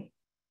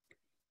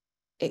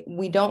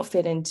we don't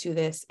fit into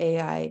this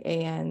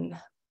AIAN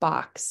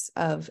box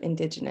of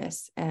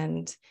Indigenous.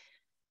 And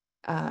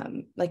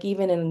like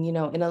even in, you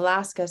know, in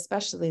Alaska,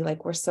 especially,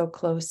 like we're so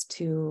close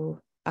to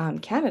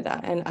Canada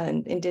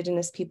and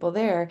Indigenous people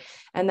there,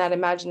 and that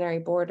imaginary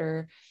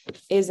border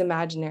is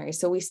imaginary.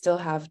 So we still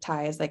have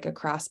ties like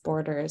across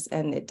borders,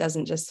 and it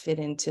doesn't just fit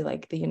into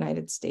like the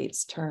United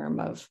States term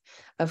of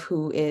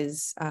who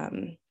is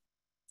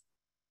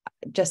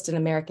just an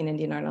American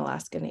Indian or an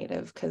Alaska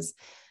Native, because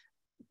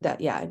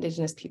that, yeah,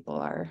 Indigenous people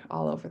are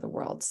all over the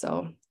world.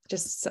 So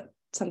just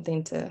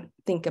something to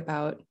think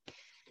about.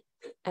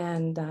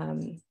 And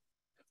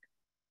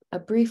a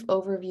brief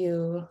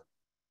overview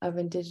of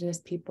Indigenous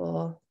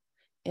people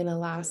in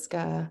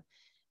Alaska.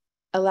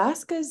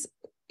 Alaska's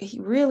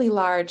really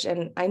large,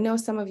 and I know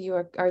some of you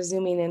are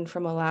zooming in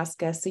from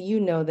Alaska, so you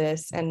know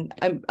this, and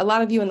a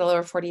lot of you in the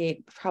lower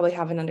 48 probably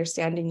have an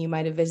understanding. You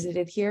might have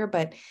visited here,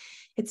 but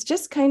it's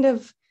just kind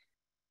of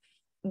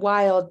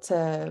wild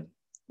to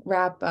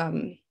wrap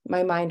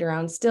my mind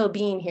around still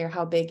being here,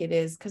 how big it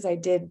is, because I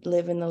did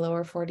live in the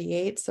lower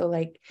 48. So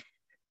like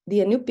the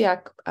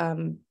Inupiaq,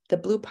 the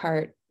blue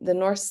part, the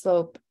North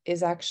Slope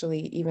is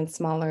actually even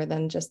smaller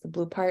than just the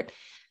blue part.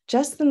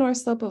 Just the North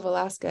Slope of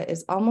Alaska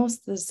is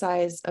almost the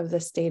size of the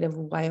state of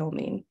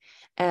Wyoming.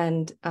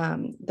 And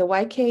the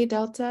YK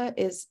Delta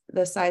is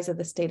the size of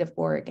the state of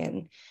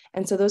Oregon.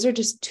 And so those are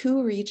just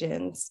 2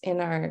 regions in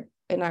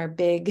our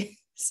big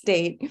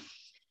state.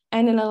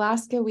 And in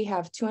Alaska, we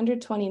have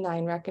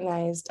 229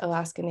 recognized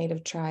Alaska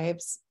Native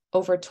tribes,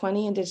 over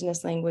 20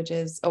 Indigenous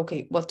languages.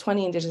 Okay, well,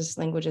 20 Indigenous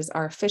languages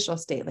are official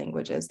state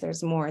languages.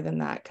 There's more than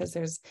that because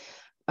there's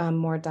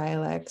more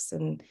dialects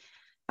and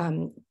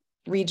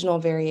regional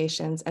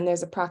variations. And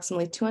there's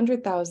approximately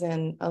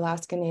 200,000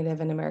 Alaska Native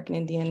and American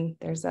Indian,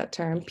 there's that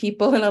term,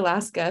 people in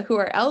Alaska who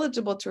are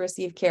eligible to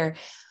receive care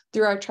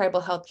through our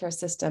tribal healthcare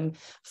system.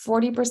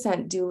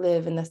 40% do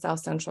live in the South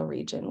Central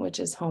region, which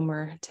is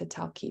Homer to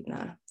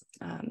Talkeetna.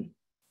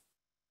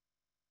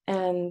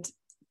 And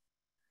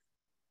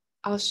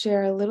I'll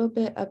share a little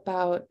bit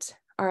about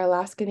our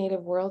Alaska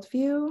Native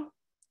worldview.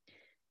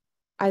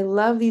 I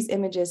love these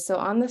images. So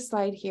on the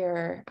slide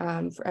here,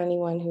 for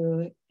anyone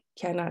who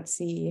cannot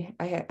see,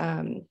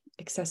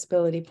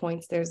 accessibility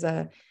points, there's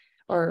an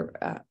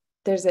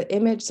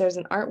image, there's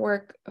an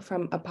artwork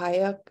from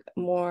Apayuk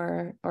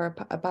or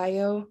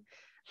Apayo,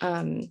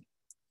 and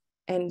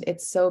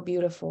it's so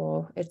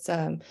beautiful. It's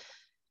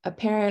a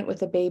parent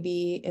with a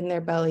baby in their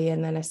belly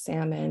and then a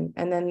salmon.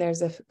 And then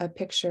there's a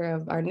picture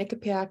of our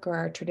Nikipiak, or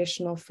our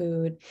traditional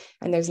food.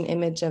 And there's an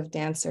image of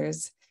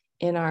dancers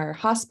in our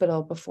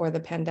hospital before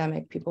the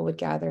pandemic. People would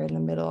gather in the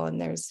middle,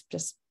 and there's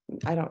just,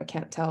 I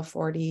can't tell,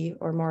 40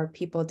 or more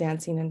people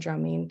dancing and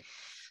drumming.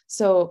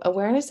 So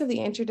awareness of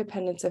the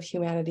interdependence of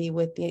humanity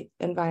with the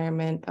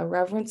environment, a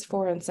reverence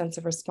for and sense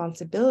of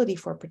responsibility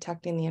for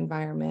protecting the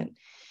environment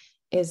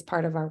is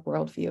part of our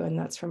worldview. And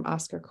that's from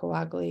Oscar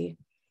Kowagli.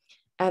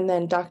 And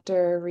then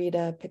Dr.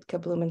 Rita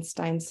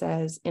Pitka-Blumenstein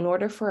says, in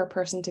order for a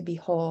person to be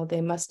whole,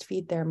 they must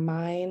feed their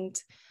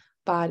mind,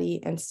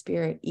 body, and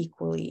spirit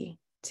equally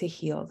to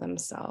heal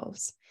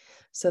themselves.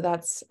 So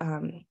that's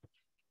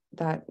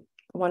that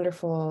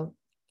wonderful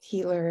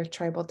healer,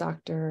 tribal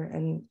doctor,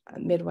 and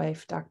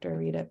midwife, Dr.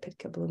 Rita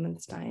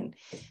Pitka-Blumenstein.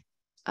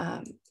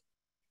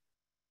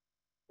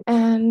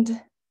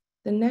 And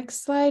the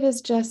next slide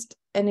is just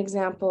an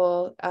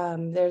example.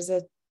 There's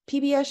a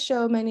PBS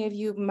show many of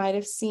you might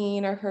have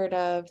seen or heard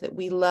of that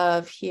we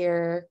love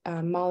here,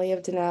 Molly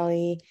of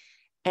Denali,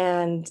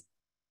 and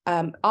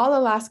all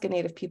Alaska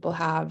Native people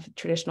have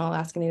traditional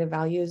Alaska Native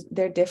values.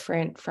 They're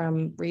different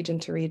from region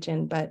to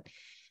region, but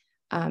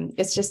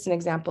it's just an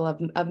example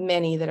of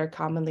many that are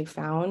commonly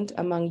found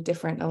among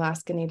different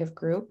Alaska Native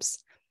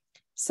groups.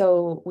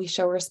 So we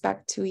show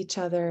respect to each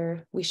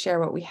other, we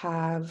share what we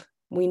have,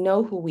 we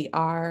know who we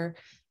are,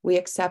 we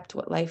accept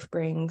what life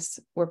brings,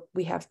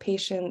 we have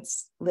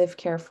patience, live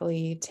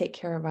carefully, take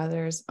care of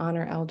others,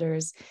 honor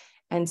elders,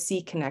 and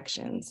see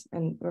connections,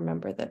 and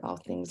remember that all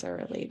things are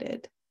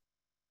related.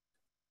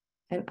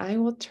 And I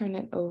will turn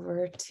it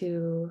over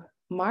to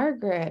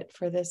Margaret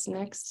for this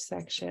next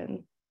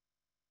section.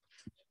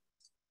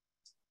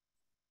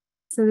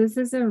 So this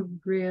is a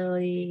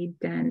really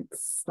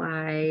dense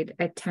slide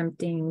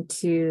attempting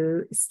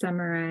to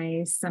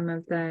summarize some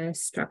of the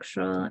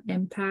structural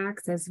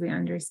impacts as we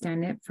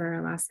understand it for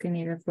Alaska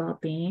Native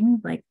well-being,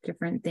 like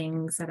different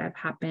things that have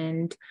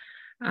happened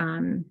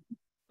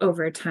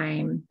over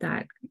time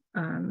that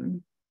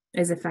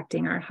is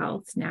affecting our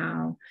health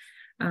now.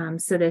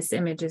 So this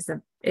image is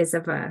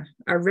of a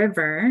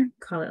river,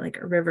 call it like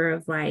a river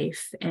of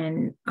life.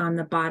 And on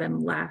the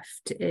bottom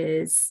left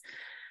is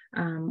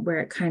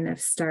where it kind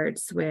of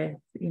starts with,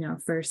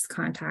 first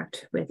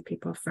contact with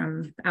people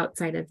from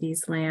outside of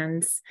these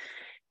lands.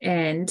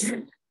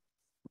 And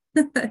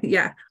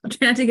yeah, I'll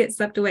try not to get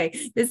swept away.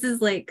 This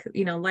is like,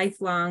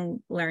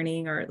 lifelong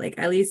learning, or like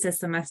at least a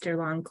semester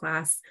long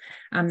class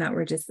that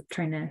we're just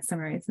trying to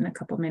summarize in a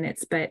couple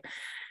minutes. But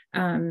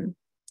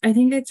I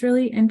think it's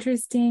really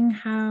interesting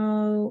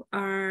how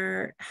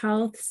our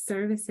health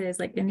services,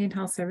 like Indian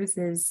health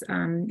services,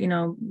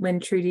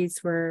 when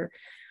treaties were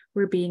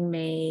being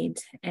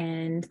made,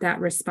 and that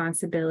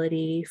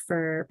responsibility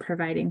for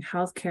providing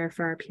healthcare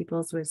for our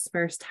peoples was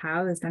first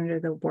housed under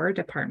the War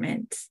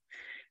Department.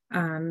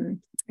 I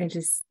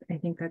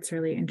think that's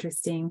really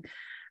interesting.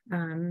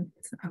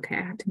 Okay,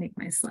 I have to make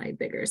my slide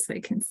bigger so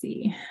I can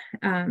see.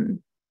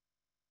 In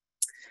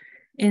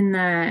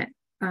the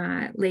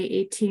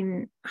late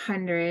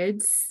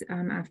 1800s,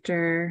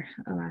 after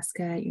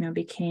Alaska,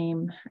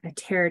 became a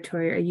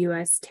territory, a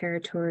U.S.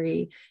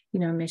 territory,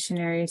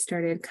 missionaries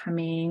started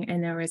coming,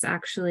 and there was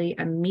actually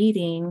a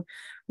meeting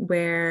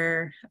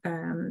where,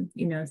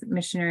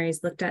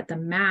 missionaries looked at the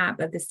map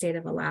of the state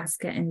of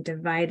Alaska and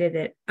divided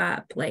it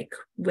up, like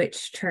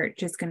which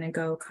church is going to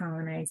go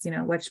colonize,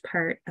 which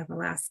part of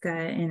Alaska,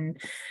 and,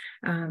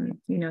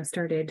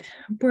 started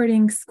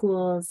boarding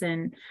schools,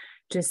 and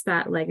just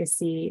that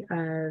legacy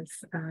of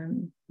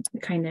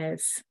kind of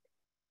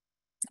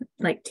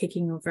like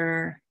taking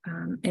over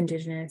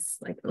Indigenous,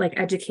 like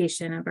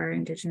education of our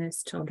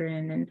Indigenous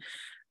children, and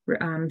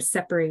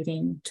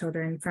separating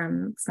children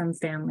from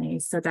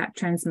families. So that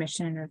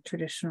transmission of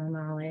traditional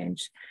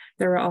knowledge.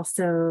 There were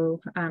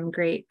also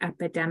great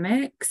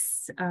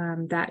epidemics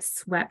that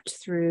swept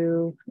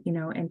through,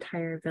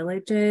 entire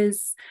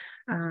villages,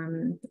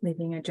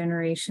 leaving a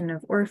generation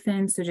of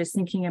orphans. So just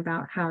thinking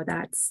about how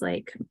that's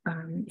like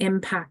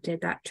impacted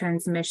that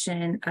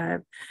transmission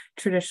of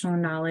traditional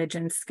knowledge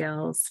and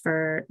skills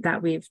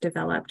that we've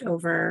developed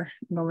over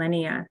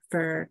millennia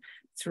for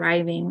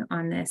thriving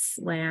on this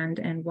land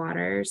and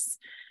waters.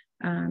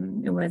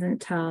 It wasn't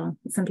until,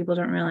 some people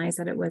don't realize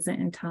that it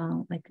wasn't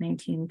until like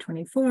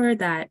 1924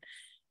 that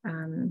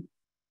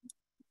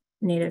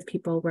Native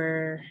people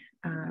were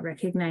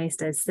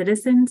recognized as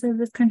citizens of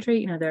this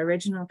country, the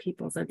original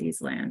peoples of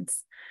these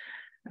lands.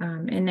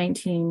 In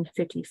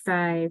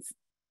 1955,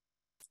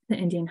 the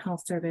Indian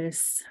Health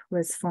Service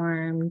was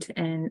formed,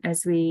 and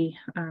as we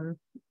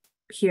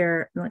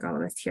here, like all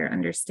of us here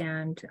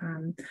understand,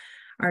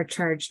 are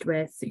charged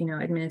with,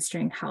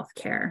 administering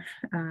healthcare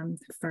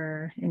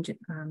for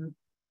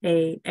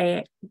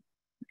I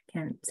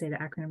can't say the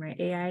acronym right,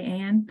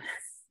 AIAN.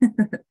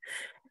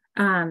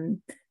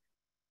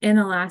 In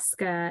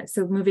Alaska,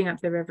 so moving up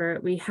the river,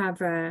 we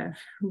have a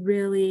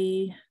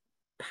really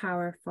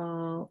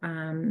powerful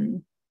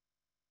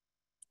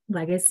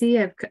legacy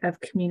of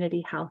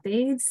community health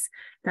aides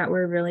that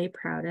we're really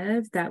proud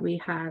of, that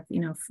we have,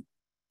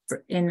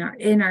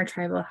 in our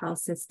tribal health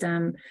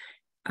system.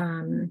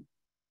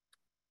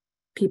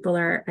 People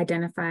are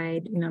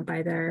identified,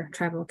 by their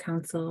tribal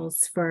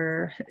councils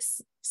for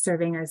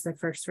serving as the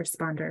first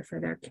responder for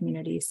their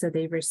community. So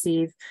they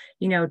receive,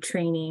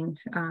 training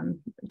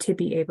to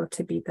be able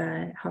to be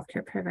the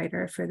healthcare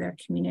provider for their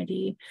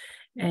community.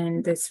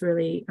 And this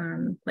really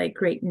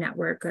great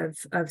network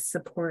of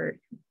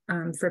support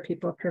for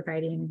people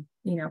providing,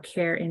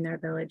 care in their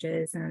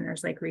villages. And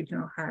there's like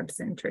regional hubs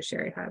and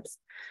tertiary hubs.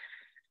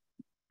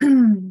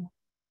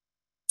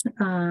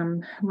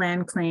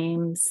 Land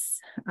claims,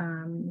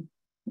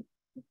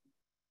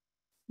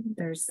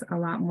 there's a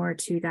lot more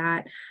to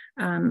that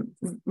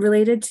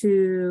related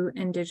to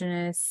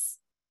Indigenous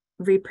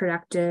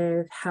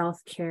reproductive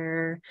health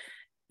care.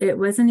 It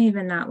wasn't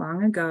even that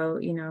long ago,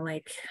 in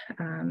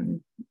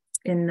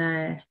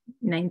the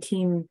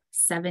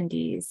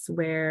 1970s,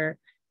 where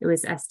it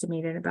was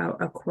estimated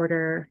about a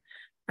quarter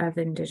of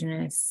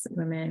Indigenous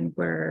women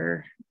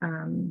were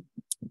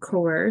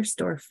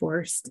coerced or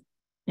forced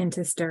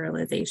into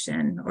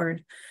sterilization, or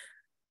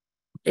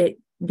it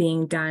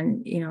being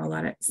done,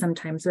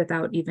 sometimes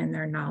without even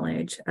their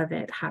knowledge of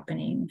it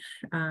happening.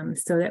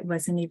 So that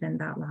wasn't even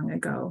that long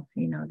ago,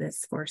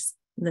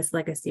 this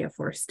legacy of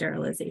forced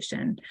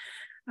sterilization.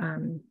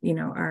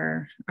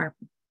 Our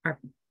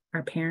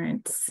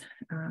parents,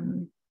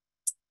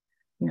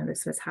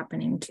 this was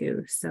happening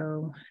too.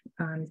 So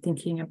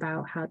thinking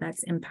about how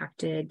that's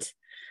impacted,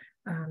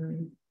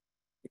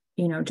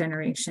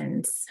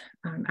 generations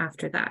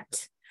after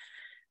that.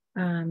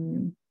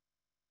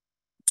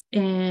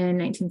 In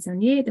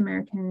 1978, the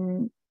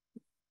American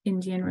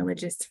Indian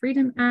Religious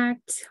Freedom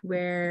Act,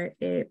 where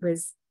it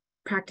was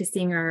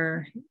practicing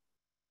our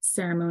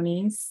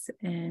ceremonies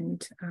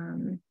and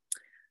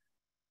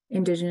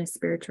Indigenous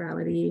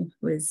spirituality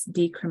was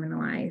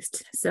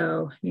decriminalized.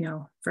 So,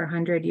 for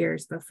 100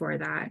 years before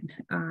that,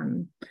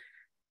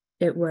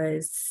 it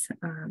was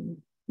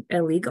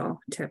illegal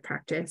to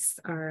practice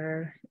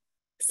our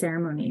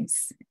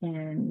ceremonies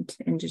and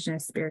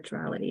Indigenous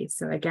spirituality.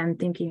 So again,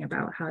 thinking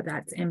about how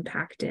that's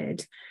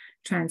impacted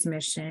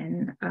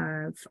transmission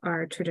of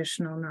our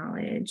traditional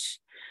knowledge.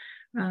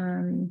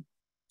 Boarding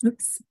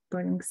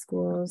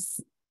schools.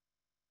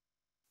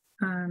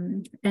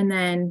 And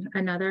then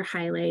another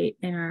highlight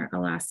in our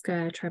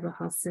Alaska tribal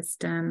health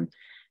system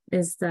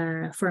is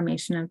the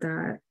formation of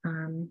the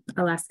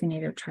Alaska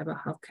Native Tribal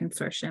Health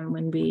Consortium,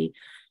 when we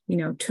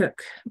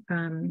took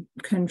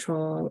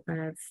control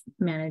of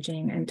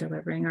managing and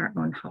delivering our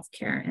own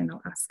healthcare in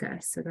Alaska.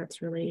 So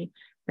that's really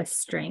a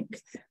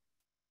strength.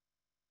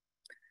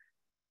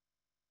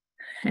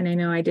 And I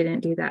know I didn't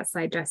do that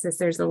slide justice.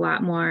 There's a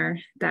lot more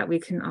that we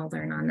can all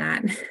learn on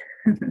that.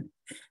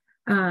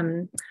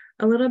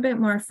 A little bit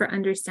more for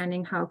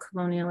understanding how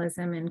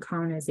colonialism and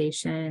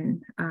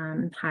colonization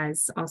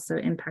has also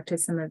impacted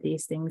some of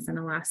these things in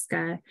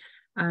Alaska.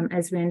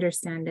 As we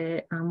understand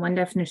it, one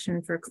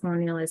definition for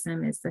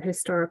colonialism is the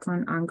historical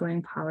and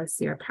ongoing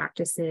policy or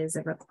practices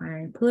of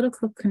acquiring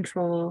political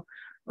control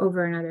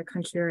over another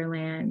country or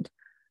land,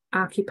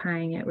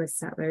 occupying it with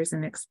settlers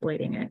and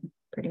exploiting it,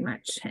 pretty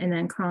much. And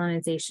then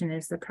colonization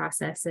is the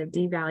process of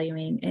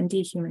devaluing and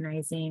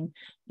dehumanizing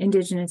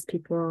Indigenous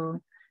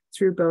people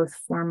through both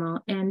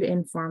formal and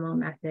informal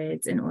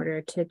methods in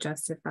order to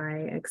justify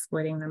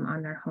exploiting them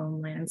on their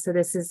homeland. So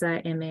this is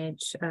an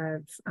image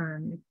of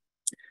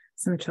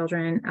some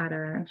children at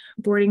a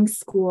boarding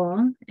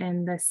school,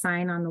 and the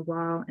sign on the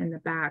wall in the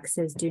back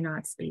says, "Do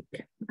not speak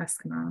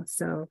Eskimo."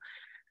 So,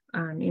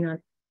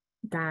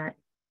 that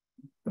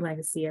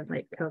legacy of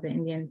like, kill the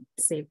Indian,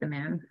 save the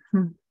man.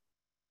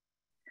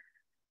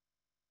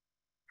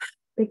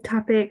 Big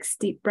topics,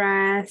 deep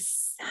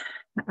breaths.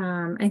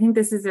 I think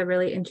this is a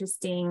really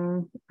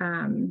interesting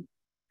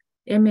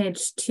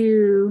image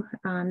too.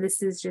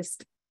 This is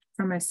just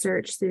from a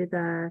search through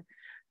the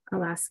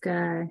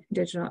Alaska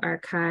Digital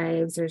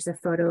Archives. There's a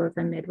photo of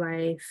the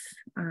midwife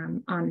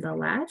on the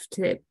left.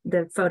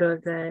 The photo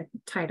of the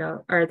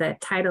title, or the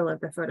title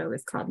of the photo,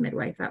 is called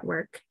Midwife at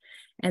Work.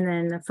 And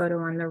then the photo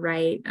on the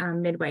right,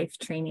 midwife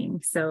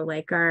training. So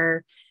like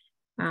our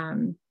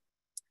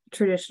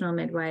traditional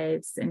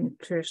midwives and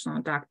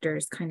traditional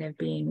doctors kind of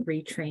being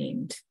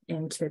retrained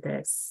into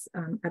this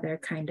other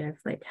kind of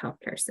like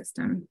healthcare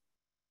system,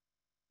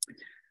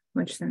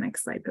 which the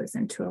next slide goes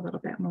into a little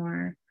bit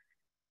more.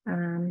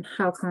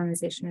 How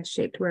colonization has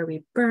shaped where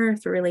we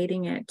birth,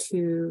 relating it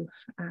to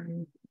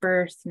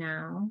birth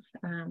now.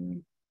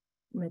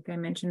 Like I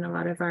mentioned, a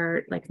lot of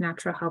our like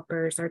natural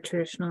helpers, our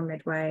traditional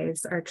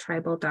midwives, our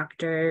tribal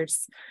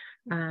doctors,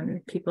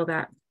 people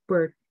that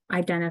were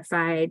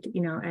identified,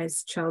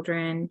 as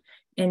children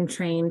and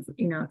trained,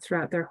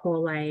 throughout their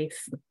whole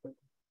life,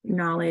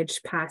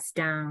 knowledge passed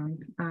down.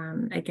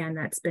 Again,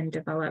 that's been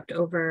developed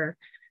over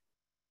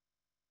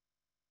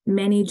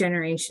many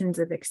generations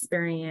of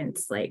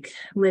experience, like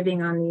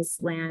living on these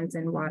lands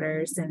and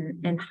waters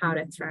and how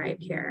to thrive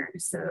here.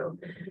 So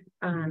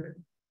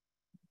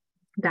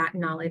that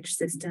knowledge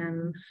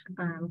system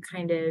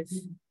kind of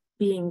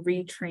being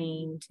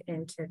retrained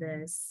into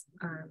this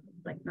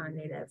like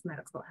non-native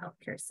medical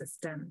healthcare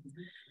system.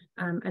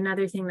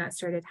 Another thing that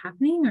started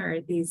happening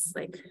are these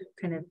like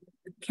kind of,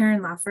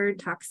 Karen Lawford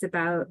talks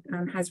about,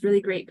 has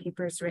really great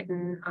papers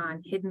written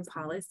on hidden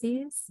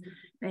policies.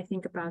 And I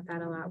think about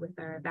that a lot with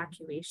our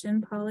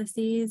evacuation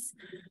policies.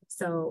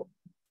 So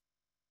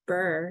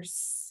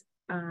births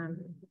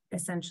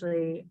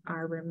essentially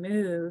are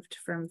removed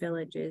from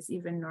villages,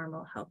 even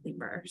normal healthy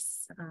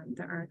births.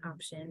 There aren't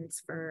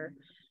options for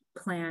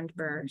planned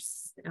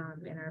births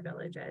in our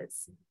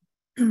villages.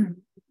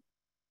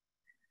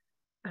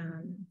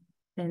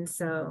 And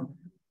so,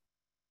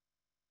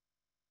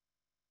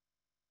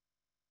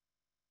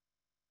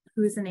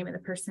 who's the name of the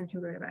person who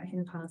wrote about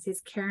hidden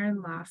policies?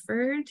 Karen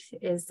Lawford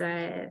is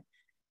a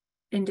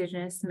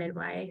Indigenous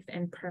midwife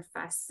and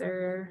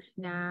professor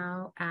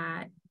now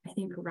at, I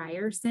think,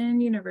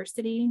 Ryerson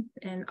University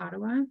in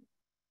Ottawa.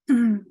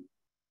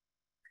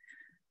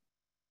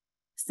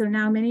 So So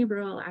now many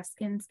rural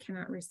Alaskans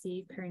cannot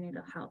receive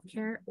perinatal health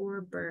care or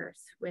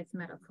birth with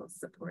medical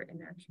support in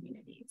their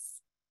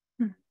communities.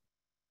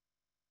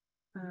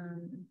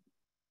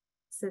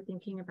 So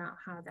thinking about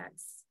how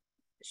that's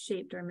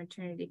shaped our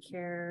maternity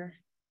care,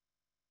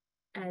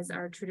 as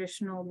our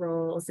traditional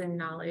roles and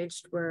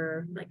knowledge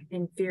were like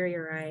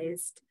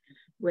inferiorized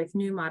with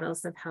new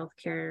models of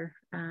healthcare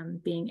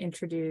being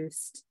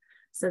introduced.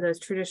 So those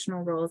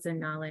traditional roles and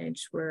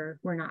knowledge were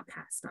not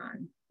passed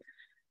on.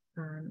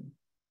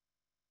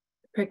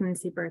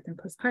 Pregnancy, birth, and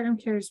postpartum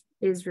care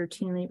is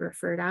routinely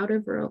referred out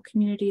of rural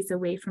communities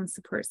away from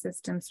support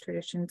systems,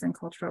 traditions, and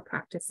cultural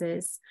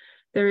practices.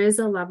 There is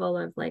a level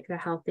of like the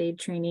health aid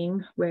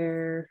training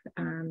where,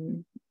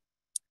 you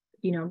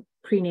know,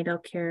 prenatal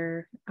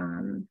care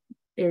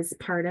is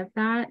part of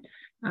that,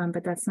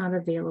 but that's not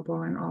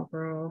available in all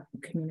rural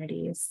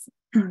communities.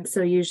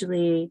 So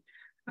usually,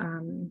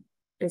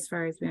 as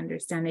far as we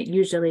understand it,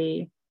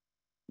 usually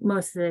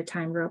most of the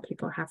time rural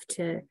people have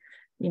to,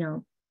 you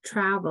know,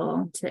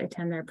 travel to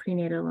attend their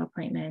prenatal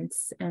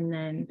appointments, and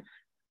then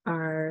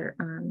are,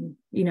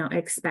 you know,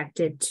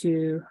 expected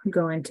to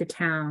go into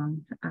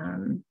town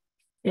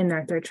in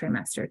their third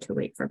trimester to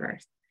wait for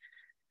birth.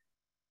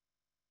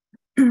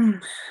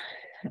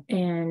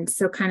 And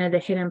so kind of the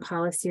hidden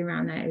policy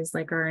around that is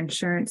like our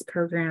insurance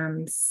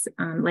programs,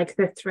 like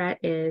the threat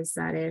is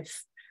that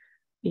if,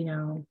 you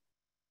know,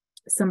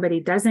 somebody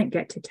doesn't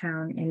get to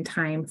town in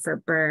time for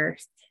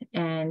birth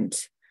and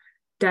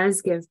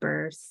does give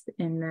birth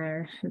in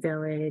their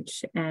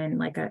village, and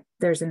like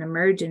there's an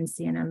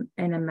emergency and a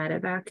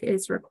medevac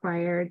is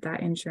required, that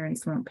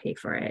insurance won't pay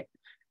for it.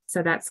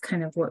 So that's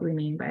kind of what we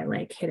mean by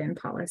like hidden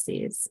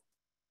policies.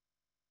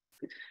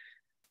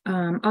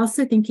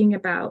 Also thinking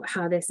about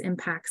how this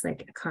impacts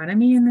like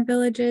economy in the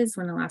villages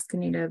when Alaska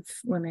Native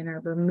women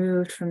are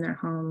removed from their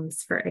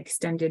homes for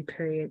extended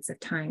periods of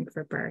time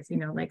for birth, you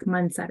know, like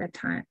months at a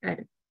time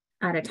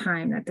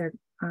that they're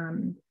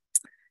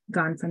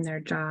gone from their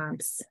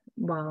jobs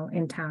while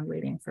in town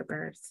waiting for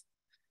birth.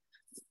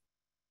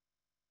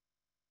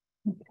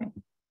 Okay.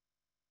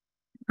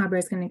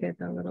 Aubrey's going to give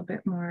a little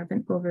bit more of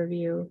an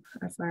overview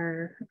of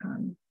our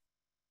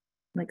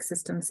like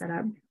system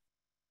setup.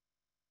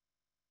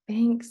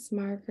 Thanks,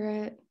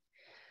 Margaret.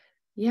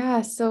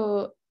 Yeah,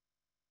 so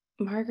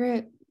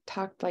Margaret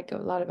talked like a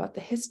lot about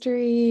the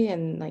history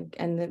and like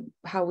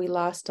how we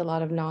lost a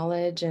lot of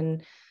knowledge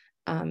and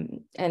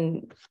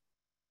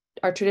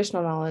our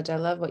traditional knowledge. I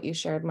love what you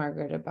shared,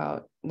 Margaret,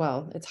 about,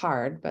 well, it's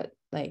hard, but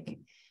like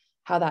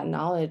how that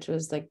knowledge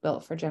was like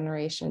built for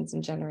generations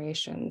and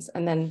generations.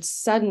 And then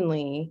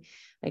suddenly,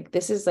 like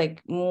this is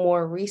like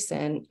more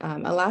recent,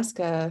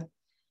 Alaska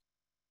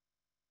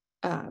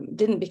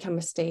didn't become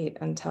a state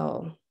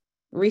until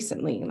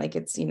recently. Like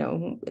it's, you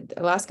know,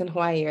 Alaska and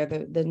Hawaii are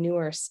the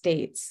newer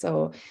states.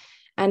 So,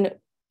 and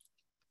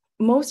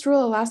most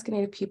rural Alaska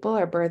Native people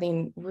are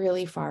birthing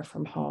really far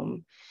from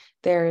home.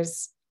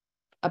 There's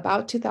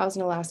about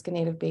 2,000 Alaska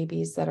Native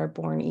babies that are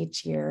born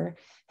each year.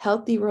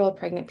 Healthy rural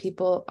pregnant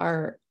people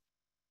are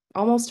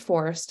almost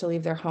forced to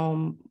leave their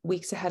home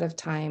weeks ahead of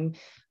time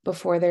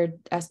before their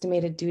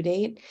estimated due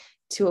date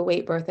to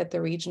await birth at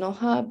the regional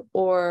hub,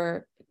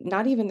 or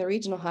not even the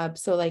regional hub.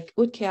 So like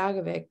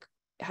Utqiagvik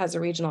has a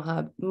regional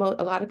hub.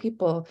 A lot of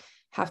people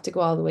have to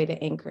go all the way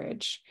to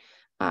Anchorage.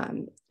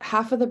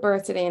 Half of the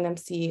births at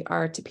ANMC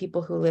are to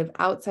people who live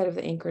outside of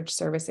the Anchorage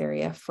service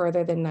area,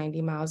 further than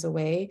 90 miles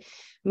away.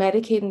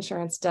 Medicaid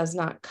insurance does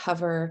not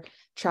cover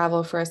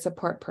travel for a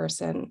support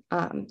person,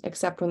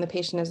 except when the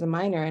patient is a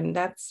minor. And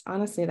that's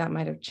honestly, that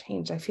might have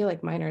changed. I feel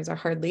like minors are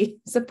hardly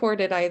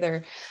supported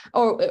either.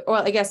 Or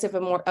I guess if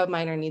a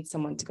minor needs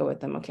someone to go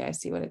with them. Okay, I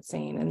see what it's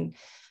saying. And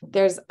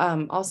there's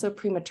also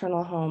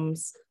prematernal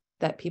homes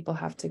that people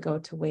have to go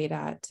to wait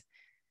at.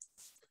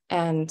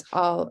 And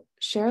I'll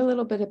share a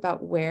little bit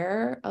about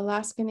where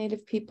Alaska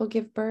Native people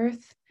give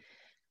birth.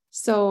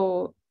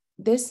 So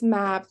this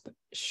map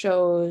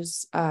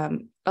shows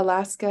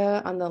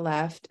Alaska on the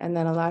left, and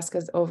then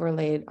Alaska's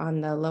overlaid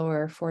on the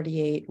lower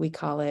 48, we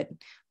call it,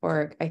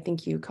 or I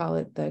think you call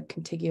it the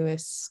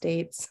contiguous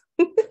states,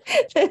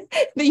 the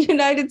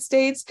United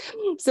States.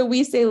 So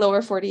we say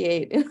lower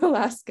 48 in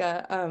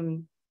Alaska.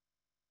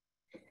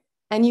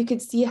 And you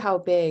could see how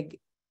big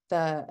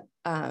the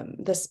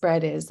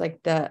spread is.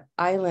 Like the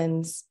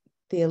islands,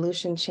 the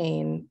Aleutian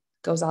chain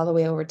goes all the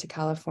way over to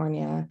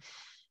California,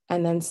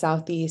 and then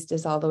southeast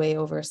is all the way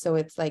over. So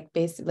it's like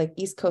basically like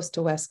east coast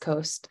to west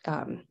coast.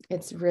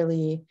 It's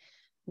really,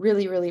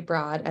 really, really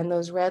broad. And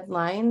those red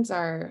lines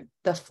are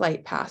the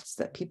flight paths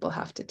that people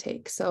have to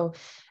take. So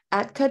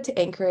Atka to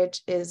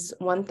Anchorage is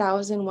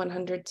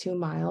 1,102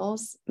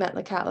 miles.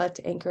 Metlakatla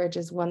to Anchorage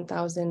is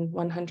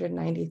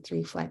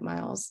 1,193 flight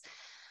miles.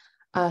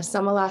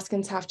 Some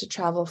Alaskans have to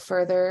travel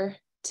further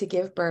to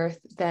give birth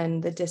than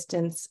the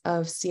distance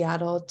of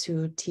Seattle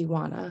to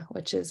Tijuana,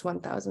 which is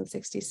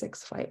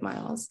 1,066 flight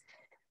miles.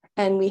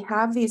 And we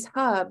have these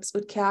hubs,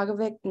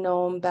 Utqiagvik,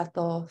 Nome,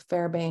 Bethel,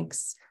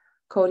 Fairbanks,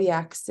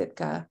 Kodiak,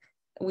 Sitka.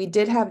 We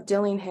did have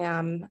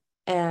Dillingham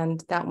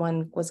and that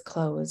one was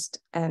closed.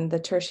 And the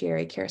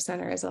tertiary care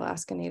center is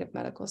Alaska Native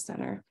Medical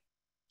Center.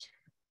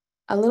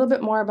 A little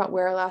bit more about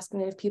where Alaska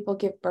Native people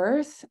give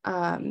birth.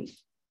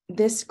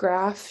 This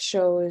graph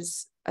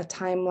shows a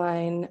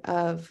timeline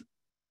of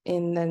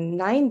in the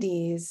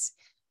 90s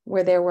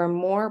where there were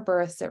more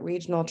births at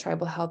regional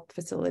tribal health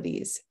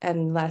facilities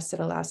and less at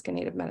Alaska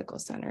Native medical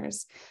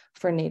centers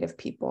for Native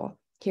people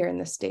here in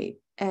the state.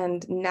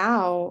 And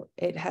now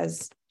it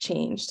has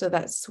changed. So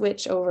that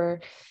switch over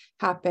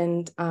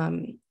happened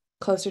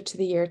closer to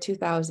the year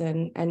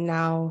 2000. And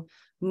now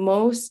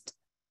most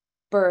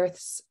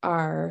births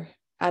are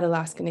at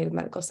Alaska Native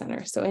Medical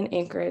Center. So in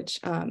Anchorage,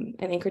 and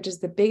Anchorage is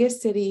the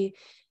biggest city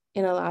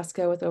in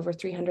Alaska with over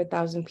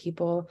 300,000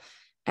 people.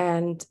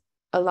 And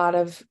a lot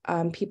of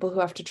people who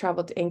have to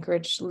travel to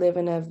Anchorage live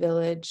in a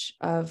village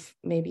of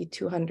maybe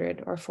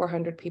 200 or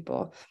 400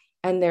 people.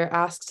 And they're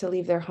asked to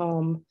leave their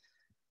home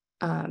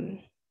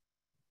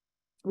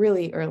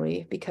really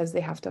early because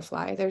they have to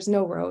fly. There's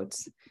no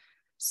roads.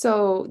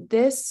 So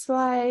this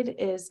slide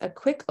is a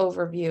quick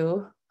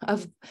overview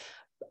of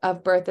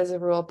birth as a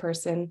rural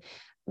person.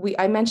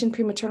 I mentioned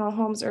prematernal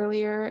homes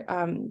earlier.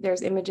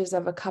 There's images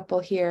of a couple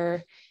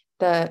here.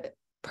 The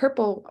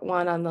purple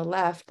one on the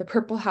left, the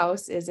purple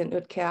house, is in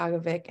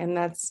Utqiagvik, and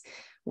that's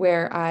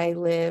where I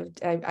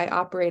lived. I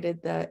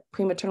operated the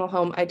prematernal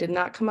home. I did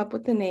not come up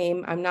with the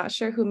name. I'm not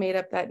sure who made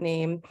up that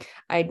name.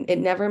 It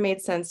never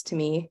made sense to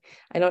me.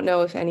 I don't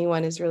know if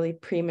anyone is really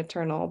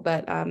prematernal,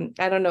 but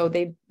I don't know.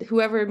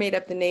 Whoever made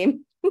up the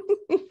name.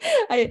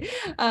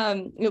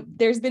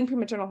 There's been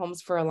prematernal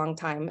homes for a long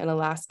time in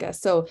Alaska.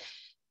 So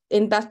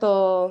in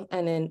Bethel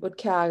and in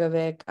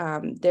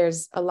Utqiagvik,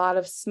 there's a lot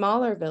of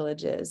smaller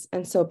villages.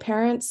 And so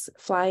parents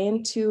fly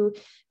into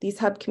these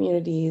hub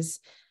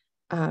communities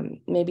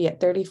maybe at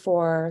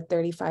 34,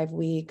 35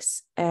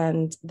 weeks,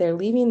 and they're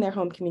leaving their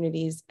home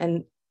communities.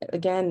 And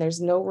again,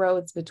 there's no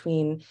roads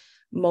between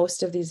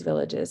most of these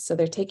villages. So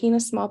they're taking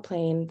a small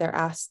plane. They're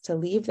asked to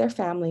leave their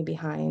family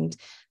behind.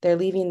 They're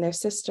leaving their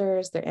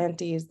sisters, their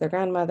aunties, their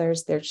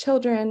grandmothers, their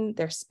children,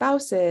 their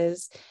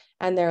spouses,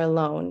 and they're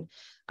alone.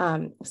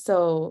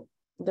 So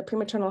the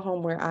prematernal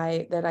home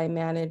that I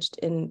managed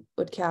in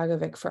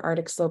Utqiagvik for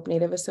Arctic Slope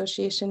Native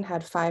Association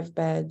had 5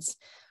 beds,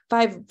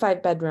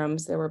 five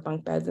bedrooms. There were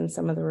bunk beds in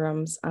some of the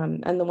rooms.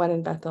 And the one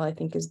in Bethel, I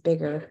think, is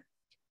bigger.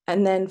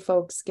 And then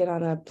folks get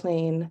on a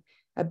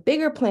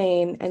bigger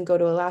plane, and go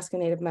to Alaska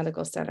Native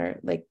Medical Center,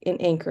 like in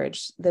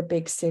Anchorage, the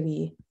big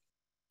city.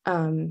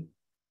 And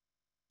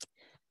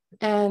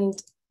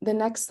the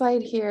next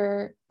slide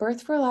here,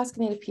 birth for Alaska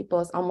Native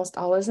people is almost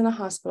always in a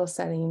hospital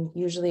setting,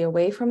 usually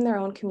away from their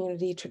own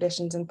community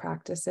traditions and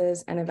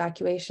practices, and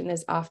evacuation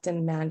is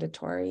often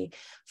mandatory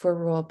for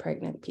rural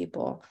pregnant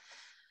people,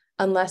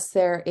 unless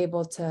they're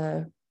able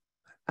to.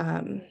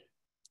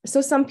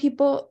 So some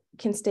people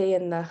can stay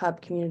in the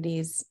hub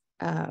communities,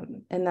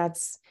 and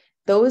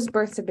those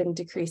births have been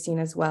decreasing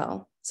as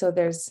well. So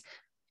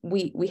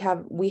we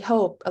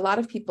hope, a lot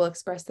of people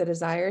express the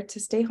desire to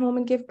stay home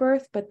and give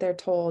birth, but they're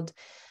told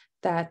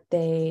that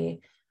they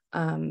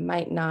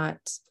might not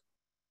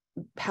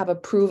have a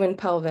proven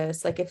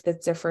pelvis, like if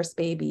it's their first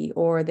baby,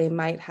 or they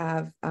might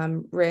have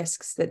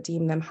risks that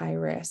deem them high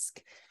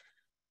risk.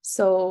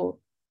 So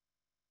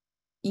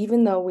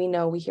even though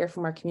we hear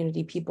from our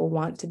community, people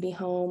want to be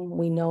home,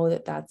 we know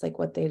that that's like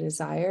what they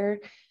desire,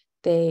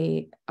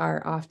 they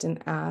are often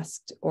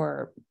asked,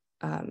 or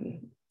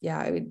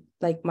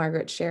like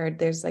Margaret shared,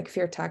 there's like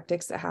fear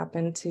tactics that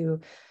happen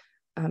to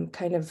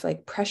kind of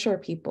like pressure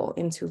people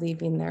into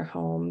leaving their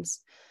homes.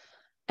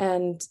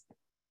 And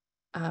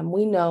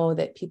we know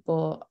that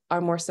people are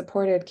more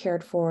supported,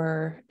 cared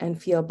for,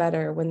 and feel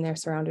better when they're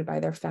surrounded by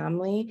their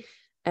family.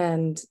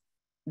 And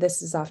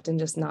this is often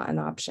just not an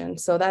option.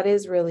 So that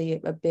is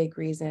really a big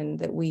reason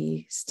that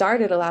we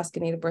started Alaska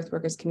Native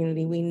Birthworkers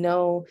Community. We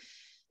know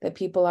that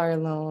people are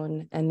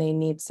alone and they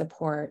need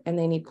support and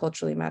they need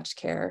culturally matched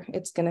care.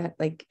 It's going to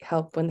like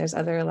help when there's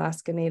other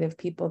Alaska Native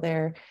people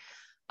there.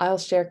 I'll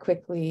share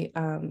quickly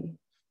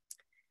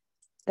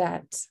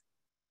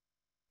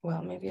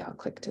maybe I'll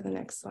click to the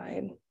next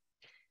slide.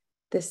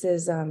 This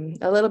is a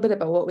little bit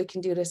about what we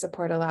can do to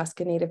support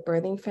Alaska Native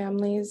birthing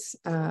families.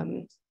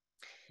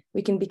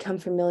 We can become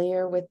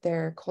familiar with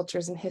their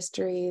cultures and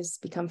histories,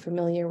 become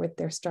familiar with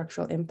their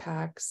structural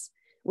impacts,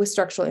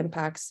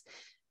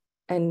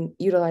 and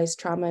utilize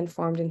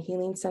trauma-informed and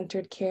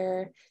healing-centered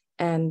care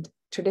and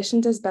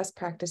traditions as best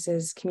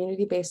practices,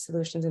 community-based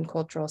solutions, and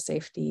cultural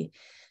safety.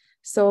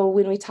 So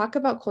when we talk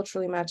about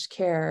culturally matched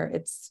care,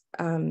 it's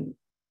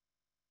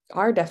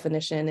our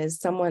definition is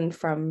someone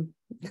from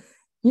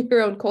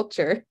your own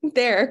culture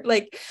there,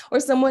 like,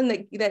 or someone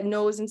that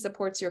knows and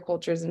supports your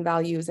cultures and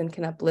values and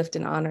can uplift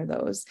and honor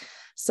those.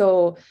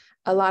 So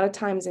a lot of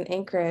times in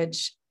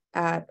Anchorage,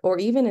 or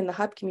even in the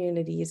hub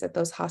communities at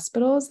those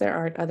hospitals, there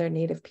aren't other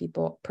Native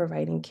people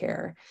providing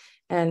care,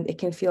 and it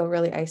can feel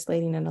really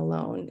isolating and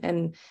alone.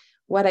 And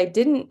what I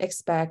didn't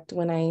expect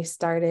when I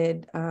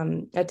started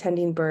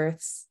attending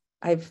births,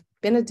 I've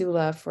been a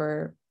doula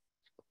for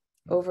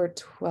over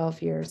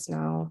 12 years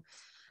now.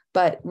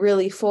 but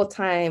really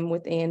full-time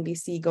with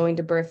ANBC, going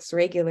to births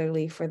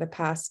regularly for the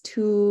past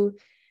 2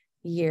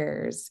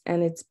 years.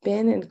 And it's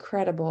been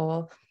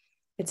incredible.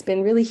 It's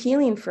been really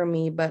healing for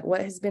me. But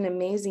what has been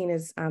amazing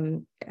is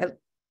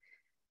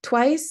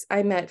twice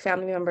I met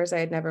family members I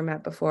had never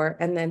met before.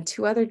 And then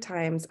 2 other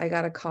times I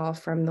got a call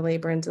from the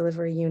labor and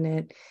delivery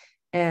unit.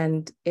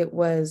 And it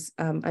was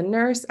a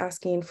nurse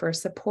asking for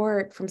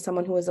support from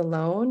someone who was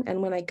alone.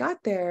 And when I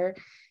got there,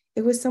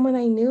 it was someone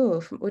I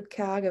knew from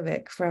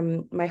Utqiagvik,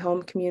 from my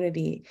home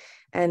community.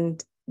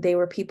 And they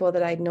were people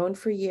that I'd known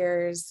for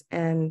years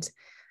and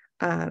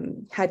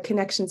had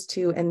connections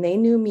to, and they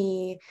knew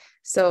me.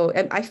 So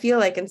I feel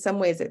like in some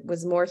ways it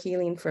was more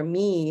healing for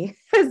me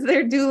as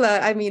their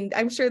doula. I mean,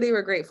 I'm sure they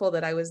were grateful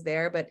that I was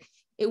there, but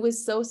it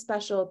was so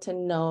special to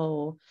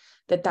know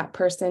that that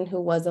person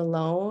who was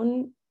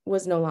alone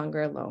was no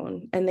longer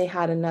alone, and they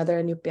had another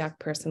Inupiaq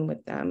person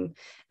with them,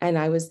 and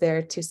I was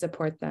there to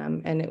support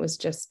them. And it was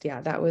just,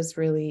 yeah, that was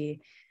really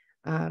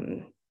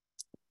an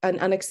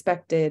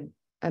unexpected,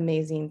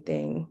 amazing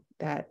thing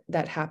that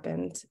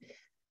happened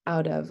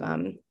out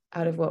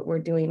of what we're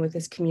doing with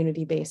this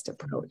community-based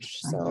approach.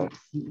 So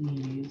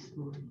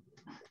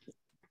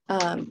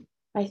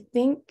I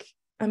think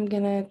I'm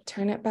gonna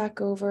turn it back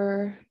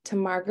over to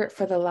Margaret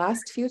for the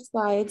last few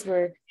slides.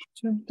 We're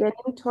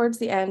getting towards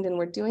the end and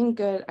we're doing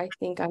good, I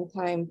think, on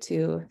time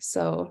too.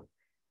 So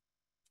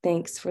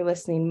thanks for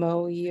listening.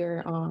 Mo,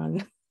 you're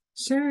on.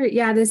 Sure.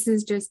 Yeah, this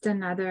is just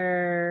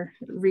another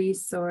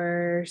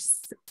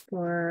resource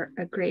for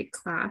a great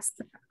class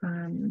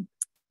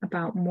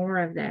about more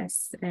of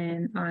this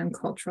and on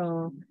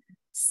cultural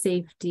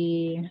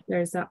safety.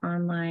 There's an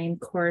online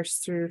course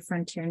through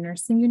Frontier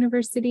Nursing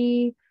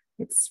University.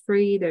 It's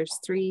free. There's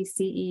 3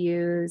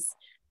 CEUs,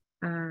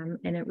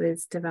 and it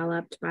was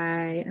developed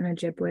by an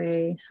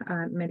Ojibwe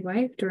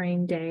midwife,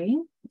 Doreen Day,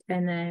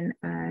 and then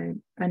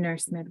a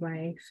nurse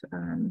midwife,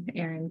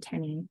 Erin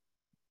Tenney.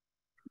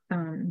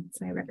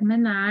 So I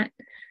recommend that.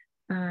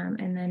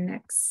 And then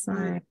next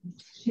slide.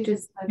 She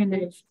just kind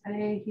of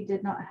say he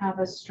did not have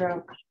a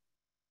stroke.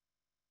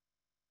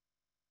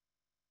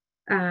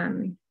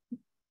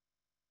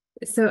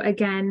 So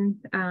again,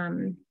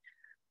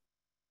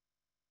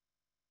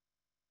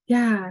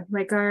 yeah,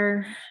 like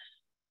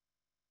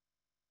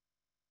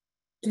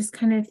just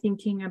kind of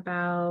thinking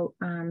about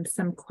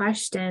some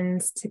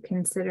questions to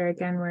consider.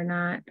 Again, we're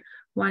not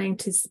wanting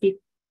to speak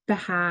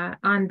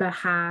on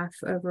behalf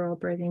of rural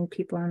birthing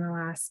people in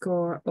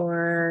Alaska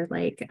or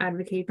like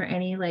advocate for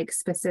any like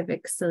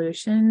specific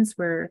solutions.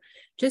 We're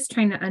just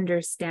trying to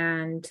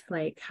understand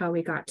like how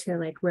we got to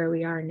like where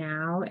we are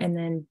now, and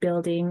then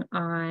building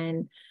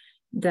on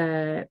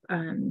the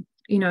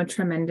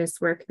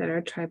tremendous work that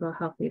our tribal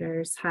health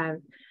leaders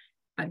have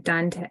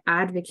done to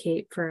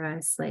advocate for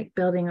us, like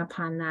building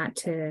upon that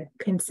to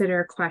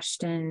consider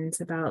questions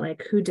about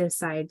like who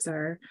decides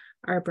our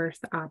birth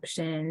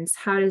options,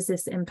 how does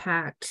this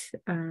impact,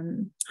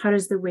 how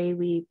does the way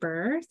we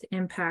birth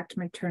impact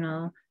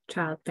maternal,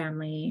 child,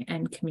 family,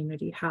 and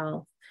community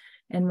health,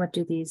 and what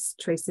do these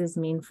choices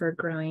mean for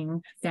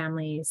growing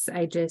families?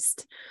 I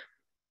just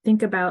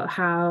think about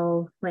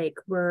how like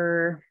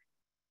we're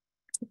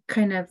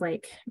kind of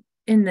like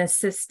in this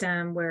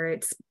system where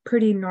it's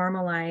pretty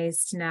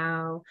normalized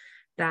now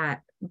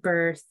that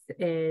birth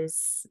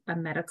is a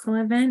medical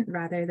event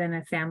rather than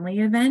a family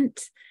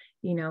event.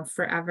 You know,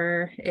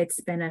 forever it's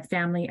been a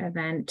family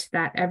event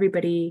that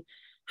everybody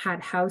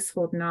had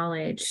household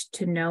knowledge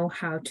to know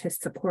how to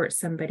support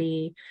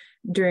somebody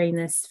during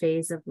this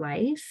phase of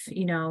life.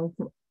 You know,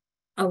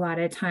 a lot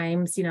of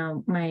times, you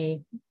know,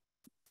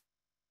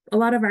 a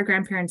lot of our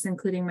grandparents,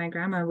 including my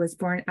grandma, was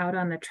born out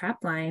on the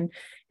trap line,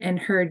 and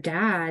her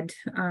dad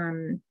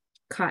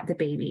caught the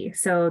baby.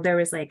 So there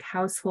was like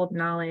household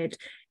knowledge,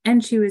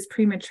 and she was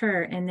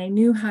premature, and they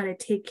knew how to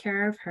take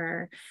care of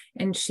her.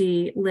 And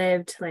she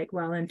lived like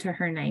well into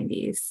her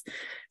 90s.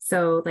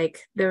 So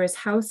like there was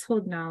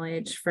household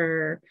knowledge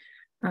for,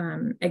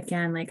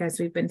 again, like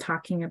as we've been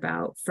talking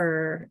about,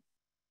 for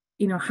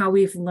you know, how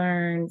we've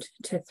learned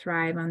to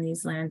thrive on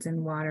these lands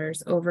and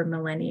waters over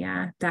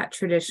millennia, that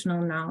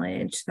traditional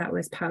knowledge that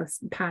was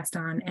passed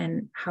on,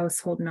 and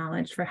household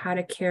knowledge for how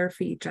to care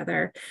for each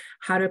other,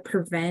 how to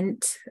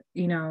prevent,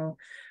 you know,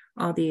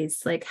 all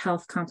these like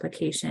health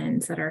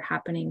complications that are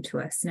happening to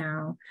us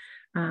now,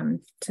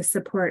 to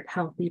support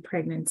healthy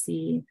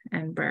pregnancy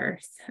and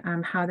birth,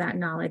 how that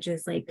knowledge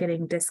is like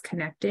getting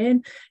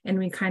disconnected. And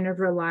we kind of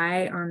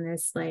rely on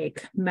this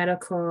like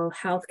medical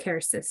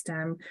healthcare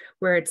system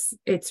where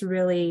it's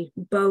really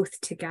both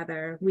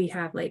together. We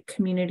have like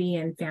community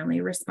and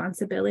family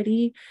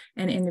responsibility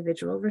and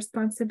individual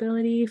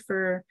responsibility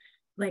for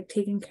like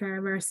taking care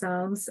of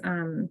ourselves,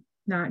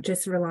 not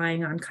just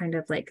relying on kind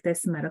of like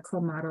this medical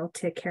model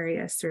to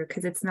carry us through,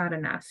 because it's not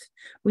enough.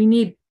 We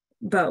need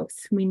both.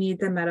 We need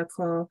the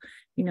medical,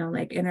 you know,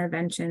 like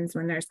interventions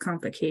when there's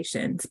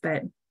complications,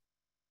 but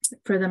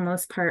for the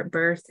most part,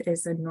 birth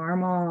is a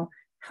normal,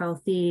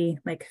 healthy,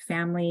 like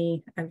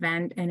family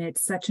event. And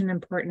it's such an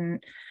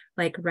important,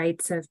 like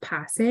rites of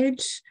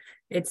passage.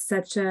 It's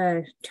such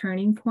a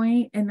turning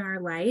point in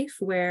our life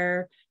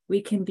where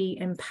we can be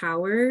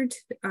empowered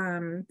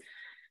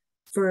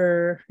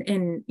for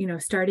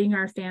starting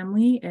our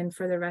family and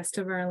for the rest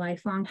of our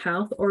lifelong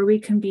health, or we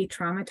can be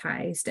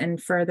traumatized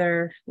and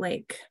further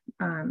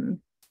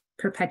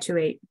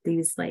perpetuate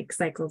these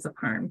cycles of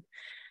harm.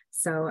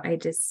 So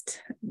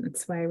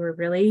that's why we're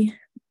really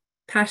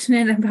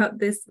passionate about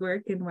this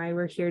work and why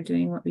we're here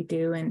doing what we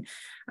do, and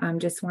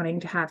just wanting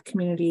to have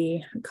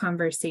community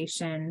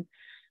conversation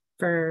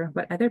for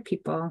what other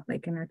people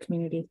in our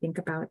community think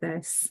about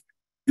this.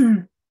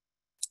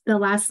 The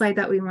last slide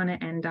that we want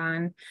to end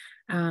on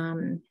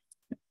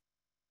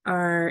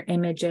are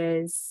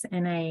images,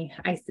 and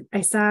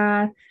I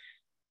saw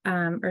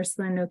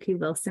Ursula Noki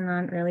Wilson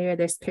on earlier.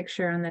 This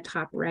picture on the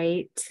top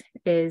right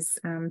is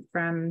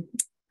from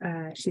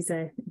she's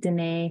a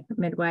Dene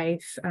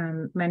midwife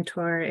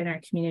mentor in our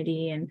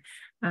community, and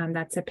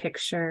that's a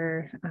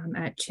picture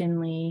at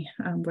Chinle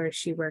where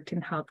she worked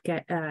and helped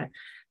get a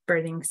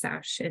birthing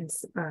sash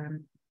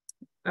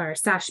or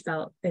sash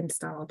belt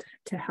installed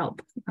to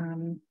help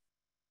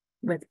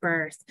with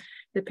birth.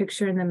 The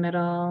picture in the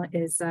middle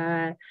is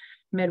a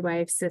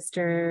midwife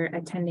sister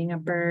attending a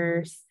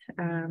birth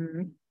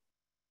in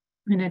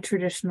a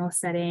traditional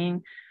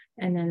setting,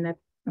 and then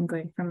I'm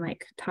going from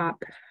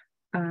top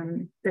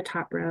the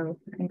top row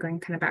and going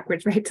kind of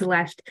backwards right to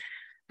left,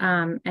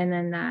 and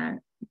then the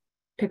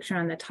picture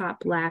on the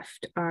top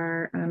left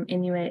are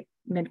Inuit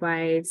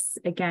midwives.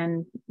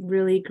 Again,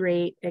 really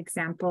great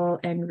example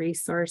and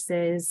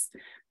resources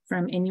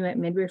from Inuit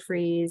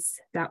midwiferys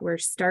that were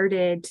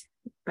started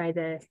by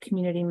the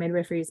community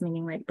midwiferys,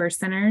 meaning birth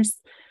centers.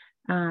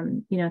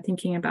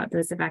 Thinking about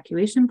those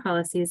evacuation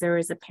policies, there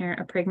was a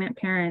pregnant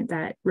parent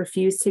that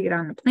refused to get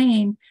on the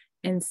plane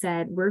and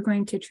said, we're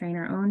going to train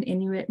our own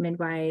Inuit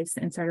midwives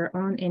and start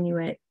our own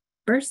Inuit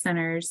birth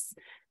centers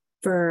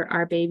for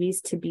our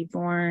babies to be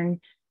born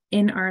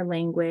in our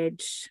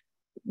language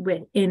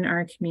within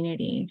our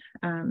community.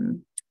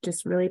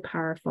 Just really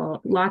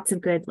powerful. Lots of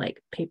good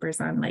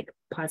papers on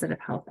positive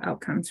health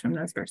outcomes from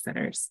those birth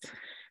centers.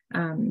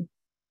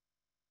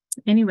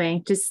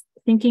 Anyway, just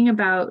thinking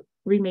about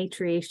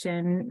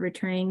rematriation,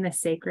 returning the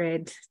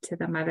sacred to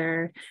the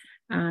mother,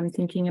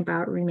 thinking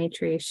about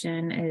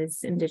rematriation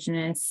as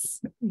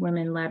Indigenous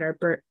women-led or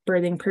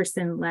birthing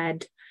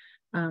person-led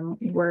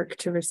work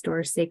to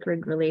restore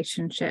sacred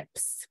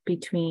relationships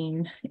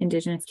between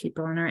Indigenous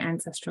people and our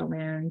ancestral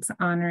lands,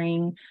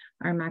 honoring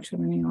our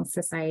matrilineal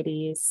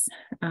societies,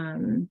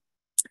 and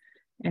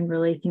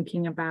really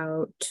thinking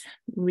about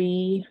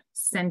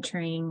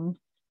recentering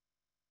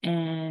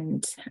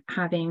and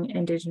having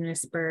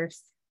Indigenous birth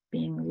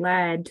being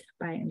led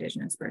by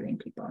Indigenous birthing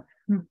people.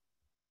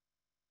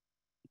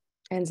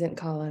 And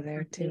Zinkala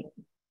there too.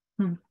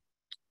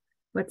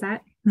 What's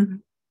that?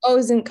 Oh,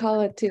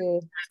 Zinkala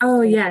too.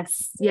 Oh,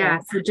 yes. Yeah.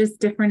 So just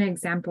different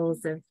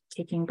examples of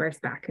taking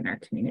birth back in our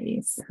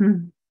communities.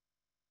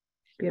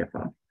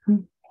 Beautiful.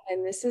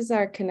 And this is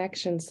our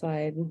connection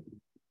slide.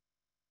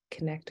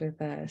 Connect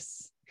with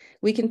us.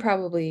 We can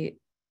probably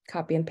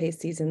copy and paste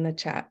these in the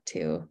chat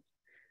too.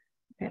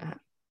 Yeah.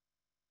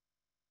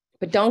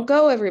 But don't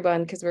go,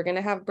 everyone, because we're going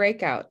to have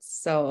breakouts.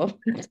 So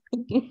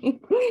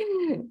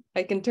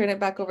I can turn it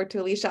back over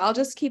to Alicia. I'll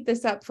just keep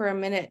this up for a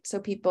minute so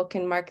people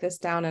can mark this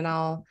down, and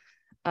I'll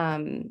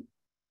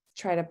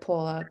try to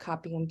pull a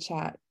copy and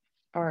chat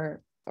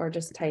or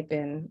just type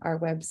in our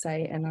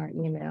website and our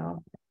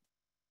email.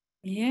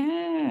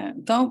 Yeah,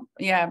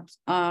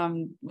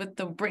 with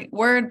the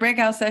word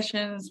breakout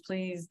sessions,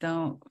 please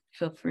don't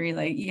feel free,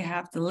 you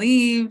have to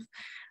leave.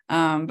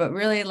 But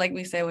really, like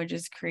we said, we're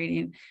just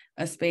creating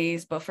a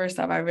space. But first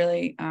off, I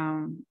really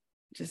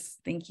just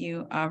thank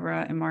you,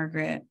 Abra and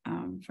Margaret,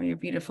 for your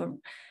beautiful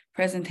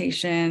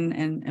presentation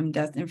and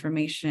in-depth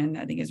information.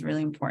 I think it's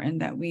really important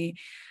that we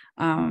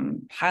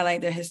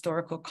highlight the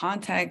historical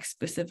context,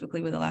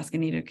 specifically with Alaska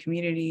Native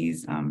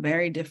communities,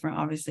 very different,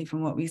 obviously,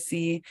 from what we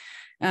see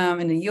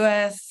in the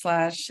U.S. /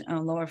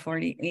 lower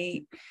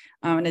 48,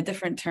 and the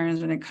different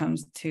terms when it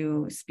comes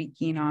to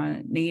speaking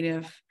on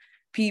Native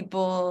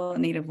people,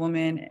 Native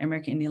women,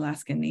 American Indian,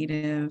 Alaska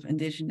Native,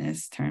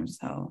 Indigenous terms.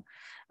 So,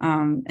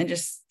 and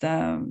just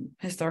the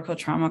historical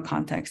trauma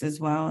context as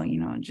well,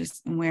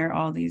 just where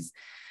all these,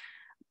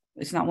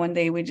 it's not one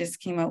day we just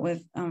came up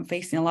with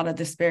facing a lot of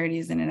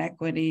disparities and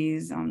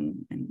inequities.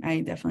 And I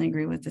definitely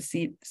agree with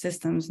the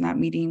systems not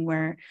meeting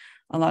where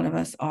a lot of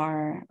us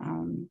are.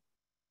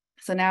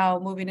 So now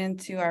moving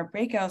into our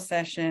breakout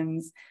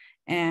sessions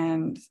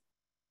and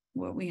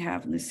what we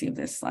have, let's see if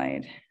this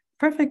slide.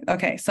 Perfect.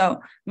 Okay, so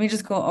let me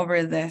just go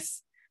over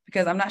this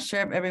because I'm not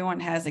sure if everyone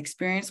has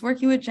experience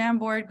working with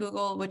Jamboard,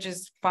 Google, which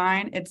is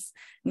fine. It's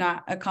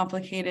not a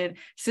complicated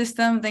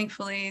system,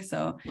 thankfully.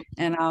 So,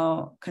 and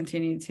I'll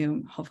continue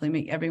to hopefully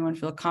make everyone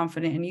feel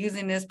confident in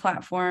using this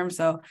platform.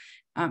 So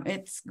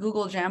it's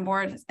Google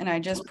Jamboard, and I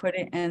just put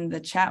it in the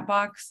chat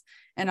box,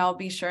 and I'll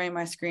be sharing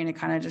my screen to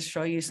kind of just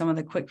show you some of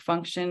the quick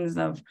functions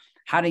of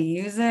how to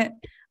use it.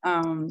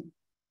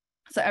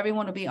 So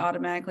everyone will be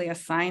automatically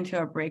assigned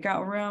to a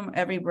breakout room.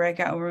 Every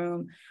breakout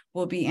room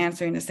will be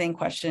answering the same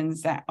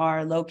questions that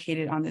are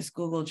located on this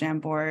Google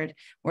Jamboard,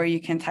 where you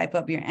can type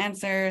up your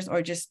answers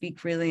or just speak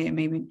freely. And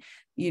maybe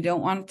you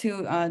don't want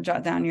to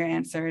jot down your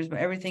answers, but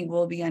everything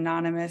will be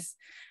anonymous.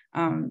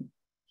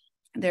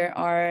 There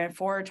are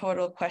 4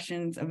 total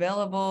questions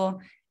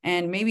available,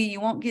 and maybe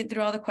you won't get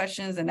through all the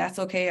questions, and that's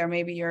okay. Or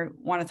maybe you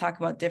want to talk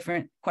about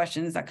different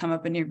questions that come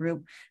up in your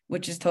group,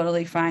 which is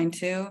totally fine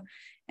too.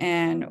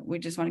 And we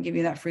just want to give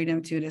you that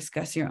freedom to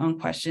discuss your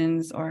own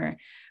questions or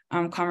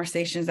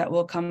conversations that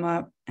will come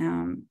up.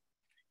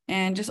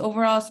 And just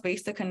overall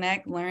space to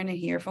connect, learn, and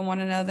hear from one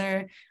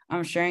another,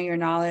 sharing your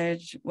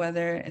knowledge,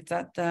 whether it's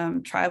at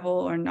the tribal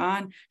or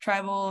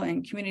non-tribal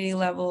and community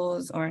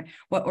levels, or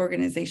what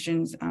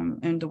organizations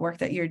and the work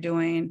that you're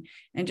doing,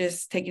 and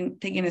just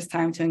taking this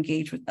time to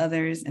engage with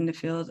others in the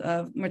field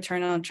of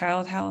maternal and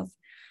child health.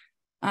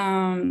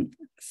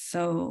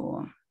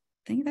 So I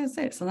think that's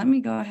it. So let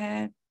me go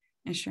ahead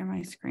and share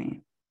my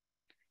screen.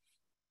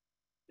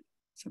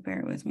 So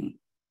bear with me.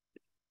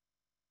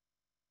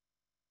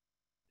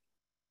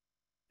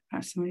 I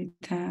have so many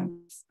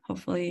tabs.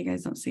 Hopefully you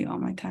guys don't see all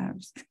my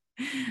tabs.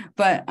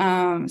 But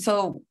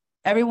so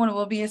everyone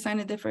will be assigned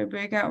to different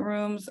breakout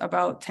rooms,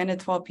 about 10 to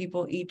 12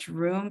 people each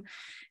room.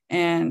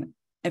 And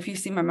if you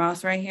see my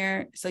mouse right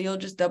here, so you'll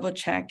just double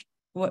check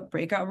what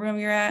breakout room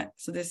you're at.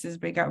 So this is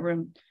breakout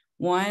room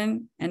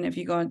 1. And if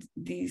you go into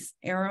these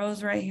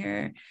arrows right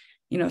here,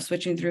 you know,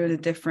 switching through the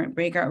different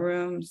breakout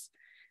rooms.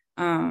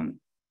 And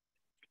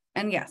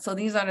yeah, so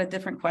these are the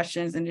different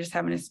questions, and just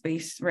having a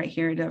space right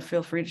here to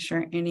feel free to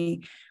share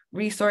any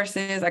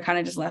resources. I kind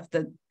of just left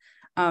the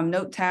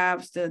note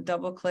tabs to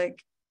double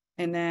click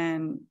and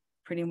then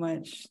pretty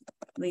much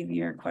leave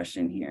your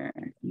question here,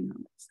 you know,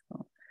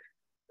 so.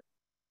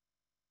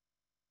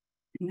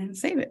 And then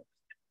save it.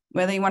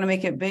 Whether you want to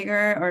make it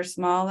bigger or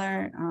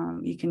smaller,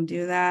 you can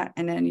do that.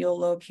 And then you'll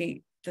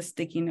locate the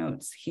sticky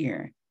notes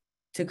here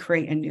to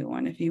create a new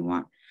one if you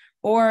want,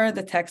 or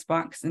the text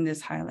box in this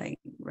highlight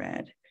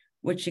red,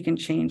 which you can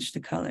change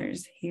the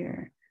colors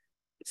here.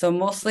 So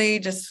mostly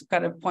just got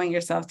to point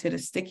yourself to the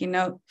sticky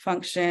note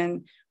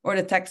function or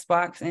the text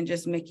box and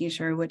just making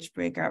sure which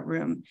breakout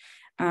room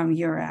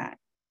you're at.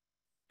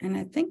 And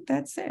I think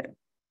that's it.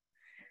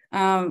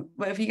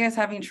 But if you guys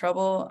are having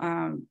trouble,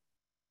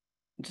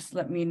 just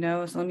let me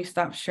know. So let me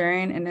stop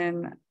sharing. And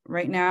then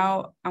right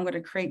now I'm going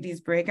to create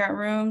these breakout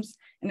rooms,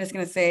 and it's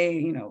going to say,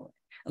 you know,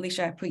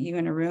 Alicia, I put you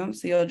in a room.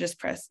 So you'll just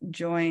press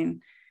join.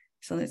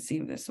 So let's see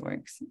if this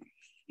works.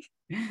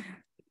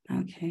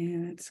 Okay,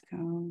 let's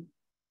go.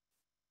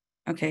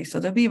 Okay, so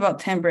there'll be about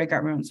 10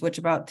 breakout rooms, which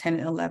about 10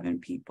 to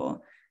 11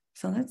 people.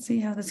 So let's see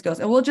how this goes.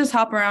 And we'll just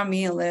hop around,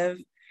 me and Liv,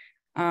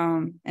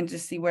 and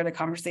just see where the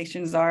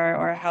conversations are,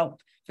 or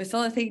help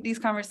facilitate these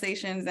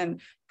conversations.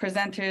 And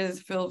presenters,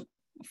 feel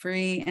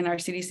free, and our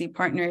CDC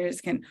partners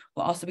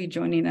will also be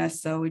joining us.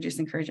 So we just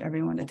encourage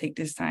everyone to take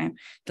this time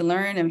to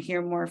learn and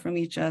hear more from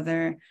each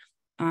other.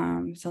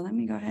 So let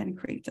me go ahead and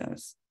create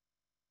those.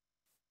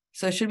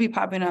 So it should be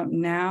popping up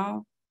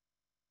now.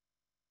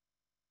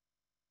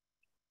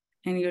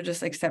 And you'll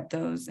just accept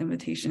those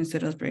invitations to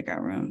those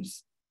breakout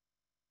rooms.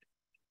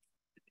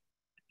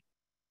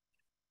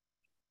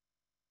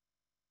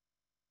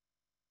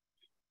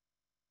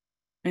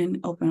 And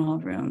open all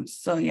rooms.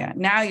 So yeah,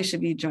 now you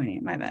should be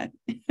joining, my bad.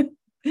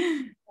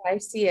 I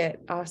see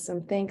it.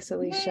 Awesome. Thanks,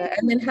 Alicia.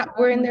 And then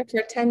we're in there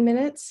for 10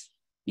 minutes?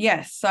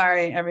 Yes,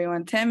 sorry,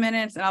 everyone. 10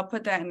 minutes, and I'll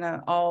put that in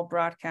the all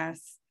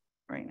broadcasts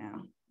right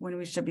now when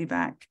we should be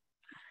back.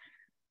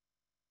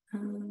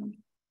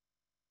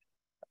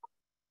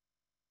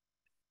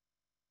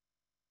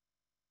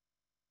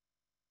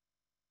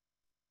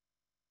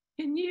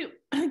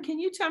 Can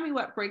you tell me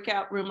what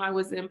breakout room I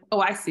was in? Oh,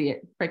 I see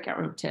it. Breakout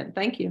room 10.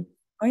 Thank you.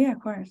 Oh yeah,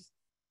 of course.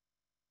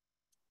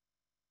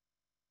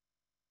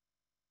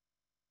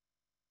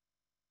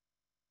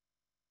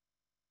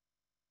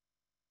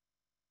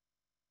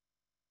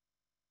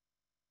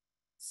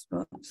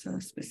 So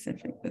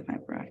specific with my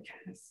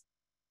broadcast.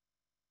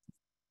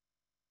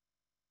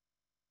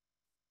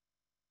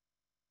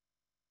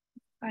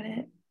 Got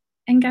it.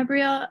 And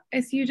Gabrielle,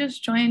 as you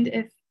just joined,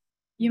 if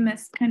you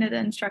missed kind of the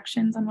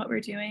instructions on what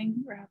we're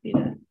doing, we're happy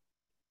to.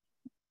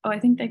 Oh, I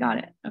think they got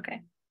it.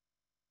 Okay.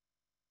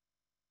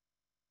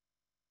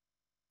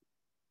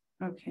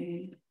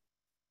 Okay.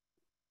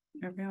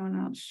 Everyone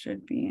else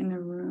should be in the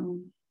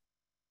room,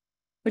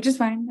 which is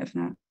fine if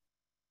not.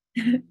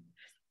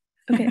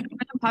 Okay, I'm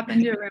gonna pop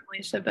into a room,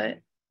 Alicia, but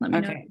let me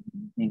know.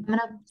 I'm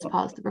gonna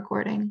pause the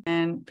recording.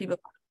 And people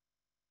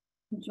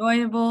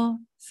enjoyable.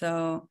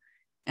 So,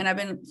 and I've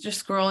been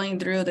just scrolling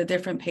through the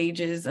different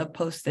pages of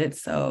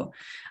Post-its. So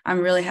I'm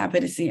really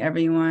happy to see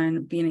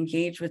everyone being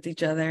engaged with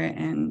each other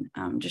and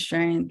just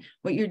sharing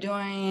what you're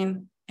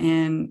doing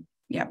and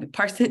yeah,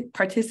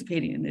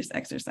 participating in this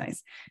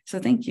exercise. So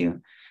thank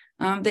you.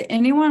 Did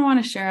anyone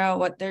want to share out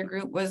what their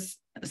group was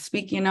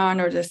speaking on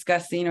or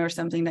discussing, or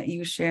something that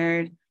you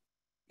shared?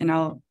 And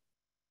I'll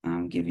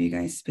give you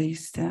guys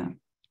space to,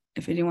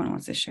 if anyone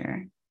wants to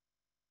share.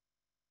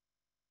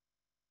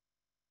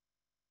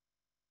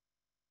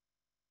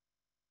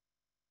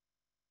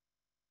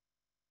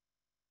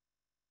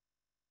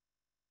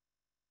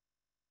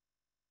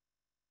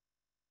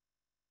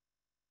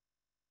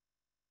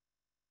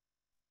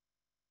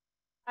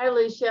 Hi,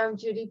 Alicia. I'm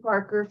Judy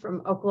Parker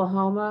from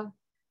Oklahoma.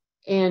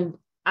 And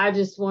I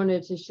just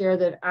wanted to share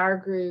that our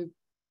group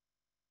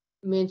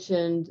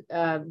mentioned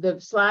the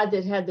slide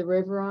that had the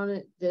river on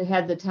it, that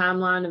had the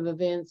timeline of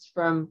events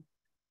from,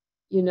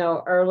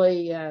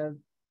 early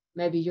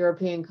maybe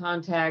European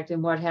contact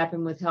and what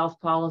happened with health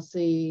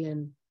policy,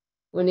 and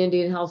when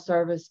Indian Health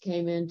Service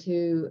came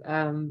into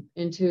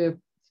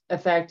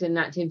effect in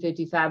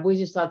 1955. We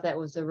just thought that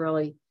was a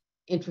really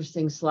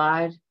interesting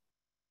slide.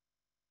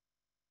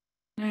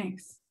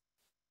 Nice.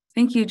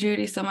 Thank you,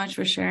 Judy, so much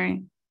for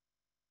sharing.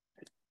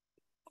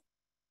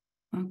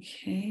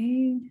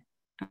 Okay,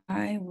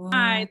 I will.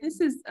 Hi,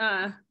 this is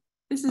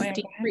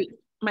Dietrich.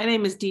 My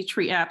name is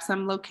Dietrich Apps.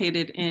 I'm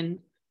located in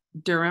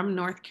Durham,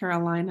 North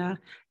Carolina.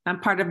 I'm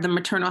part of the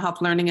Maternal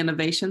Health Learning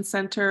Innovation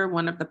Center,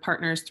 one of the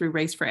partners through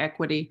Race for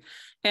Equity.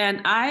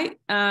 And I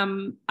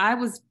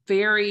was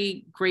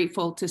very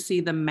grateful to see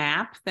the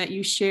map that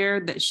you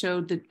shared that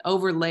showed the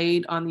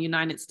overlaid on the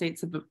United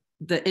States of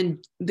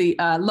the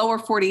lower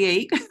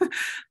 48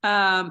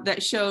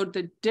 that showed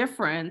the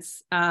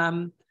difference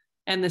and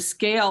the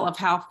scale of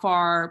how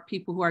far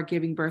people who are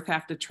giving birth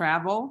have to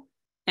travel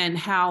and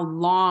how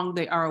long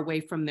they are away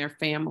from their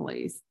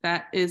families.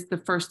 That is the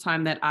first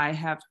time that I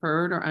have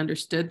heard or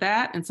understood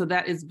that. And so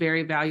that is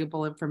very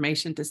valuable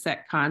information to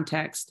set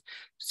context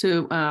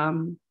to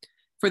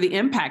for the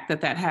impact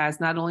that that has,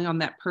 not only on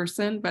that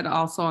person, but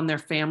also on their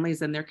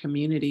families and their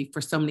community,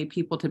 for so many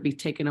people to be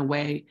taken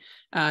away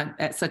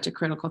at such a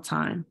critical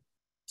time.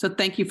 So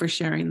thank you for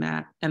sharing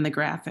that and the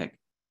graphic.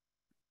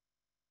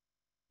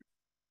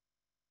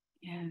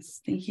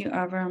 Yes, thank you,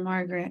 Abra and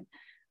Margaret.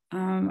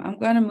 I'm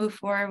going to move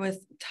forward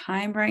with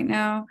time right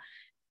now.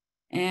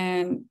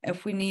 And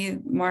if we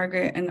need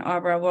Margaret and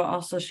Abra, we'll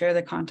also share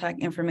the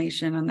contact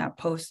information on that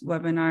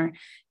post-webinar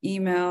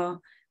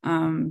email.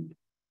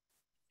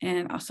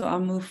 And also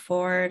I'll move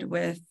forward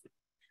with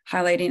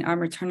highlighting our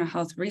maternal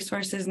health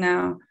resources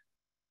now.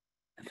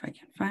 If I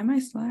can find my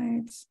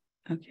slides.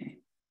 Okay.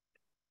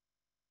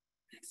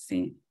 Let's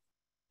see.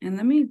 And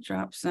let me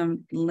drop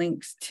some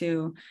links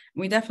too.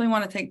 We definitely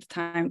want to take the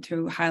time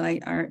to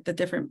highlight the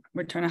different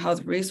maternal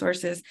health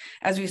resources.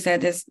 As we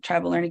said, this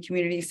Tribal Learning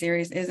Community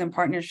series is in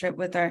partnership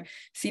with our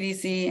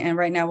CDC. And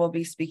right now we'll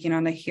be speaking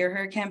on the Hear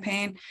Her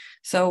campaign.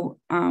 So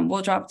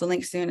we'll drop the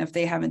link soon if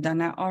they haven't done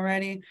that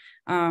already.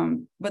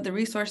 But the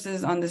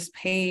resources on this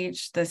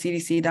page, the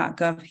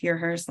cdc.gov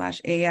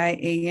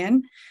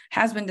hearher/AIAN,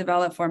 has been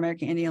developed for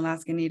American Indian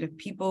Alaska Native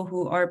people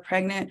who are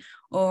pregnant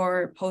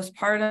or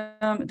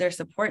postpartum, their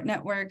support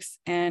networks,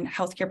 and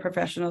healthcare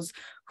professionals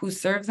who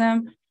serve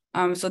them.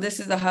 So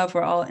this is the hub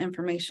for all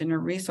information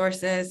and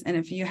resources. And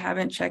if you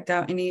haven't checked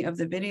out any of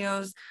the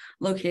videos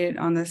located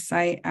on the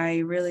site, I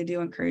really do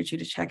encourage you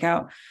to check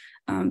out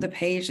the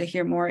page to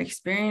hear more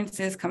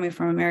experiences coming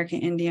from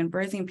American Indian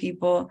birthing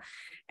people.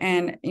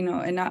 And,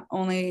 it not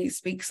only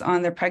speaks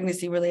on their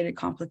pregnancy-related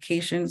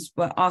complications,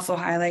 but also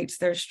highlights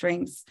their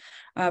strengths,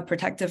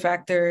 protective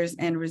factors,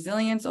 and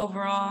resilience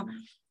overall.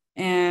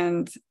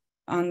 And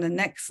on the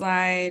next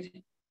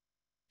slide,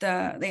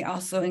 they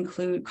also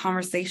include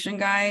conversation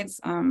guides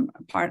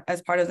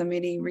as part of the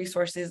many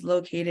resources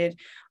located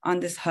on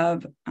this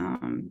hub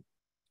on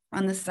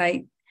the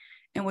site.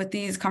 And with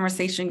these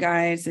conversation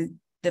guides,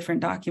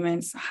 different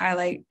documents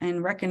highlight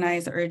and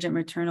recognize the urgent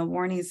maternal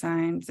warning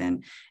signs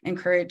and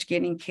encourage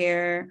getting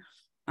care,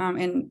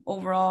 and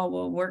overall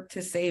will work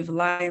to save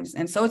lives.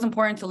 And so it's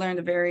important to learn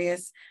the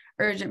various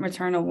urgent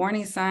maternal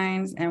warning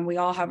signs, and we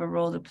all have a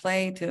role to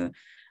play to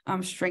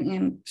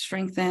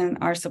strengthen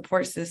our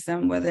support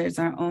system, whether it's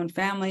our own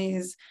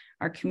families,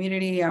 our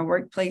community, our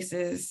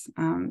workplaces.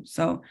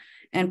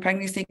 And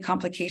pregnancy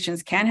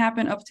complications can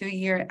happen up to a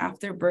year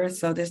after birth.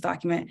 So this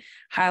document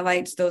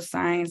highlights those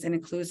signs and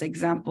includes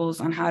examples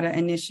on how to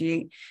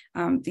initiate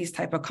these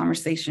type of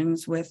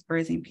conversations with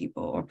birthing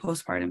people or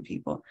postpartum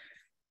people.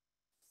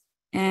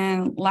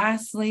 And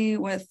lastly,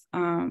 with,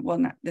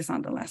 this is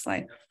not the last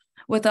slide.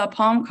 With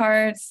palm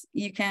cards,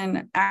 you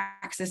can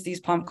access these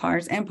palm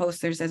cards and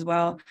posters as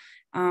well.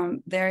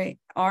 They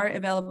are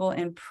available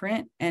in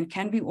print and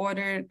can be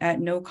ordered at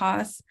no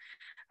cost.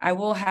 I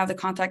will have the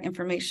contact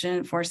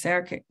information for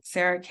Sarah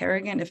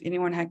Kerrigan if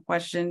anyone had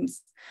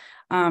questions.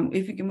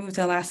 If you can move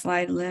to the last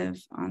slide,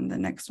 Liv, on the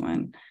next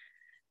one.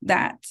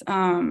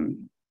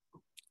 In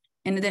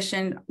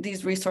addition,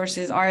 these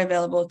resources are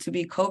available to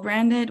be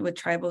co-branded with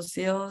tribal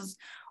seals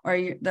or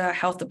the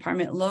health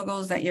department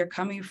logos that you're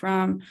coming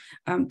from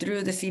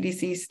through the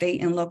CDC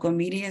state and local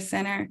media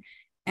center.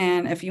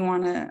 And if you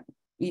want to,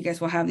 you guys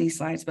will have these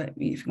slides, but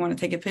if you want to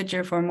take a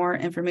picture for more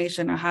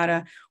information on how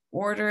to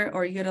order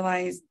or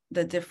utilize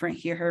the different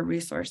Hear Her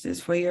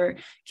resources for your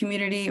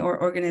community or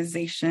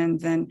organization,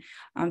 then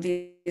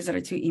these are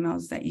the 2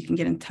 emails that you can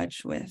get in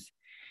touch with.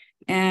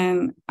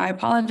 And I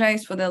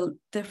apologize for the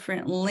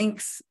different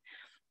links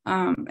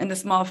in the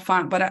small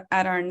font, but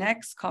at our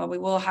next call, we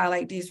will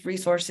highlight these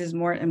resources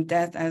more in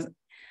depth as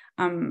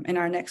in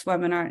our next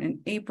webinar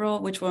in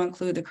April, which will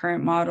include the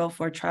current model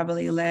for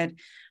tribally led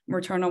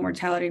maternal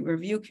mortality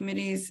review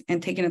committees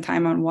and taking the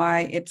time on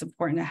why it's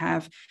important to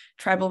have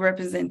tribal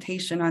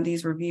representation on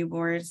these review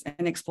boards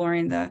and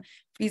exploring the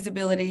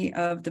feasibility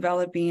of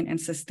developing and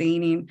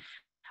sustaining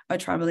a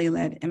tribally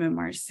led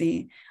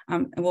MMRC.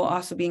 And we'll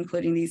also be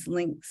including these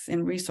links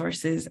and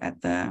resources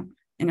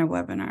in our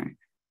webinar.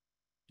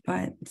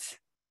 But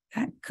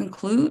that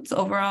concludes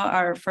overall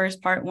our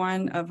first part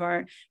one of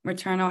our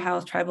Maternal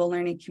Health Tribal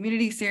Learning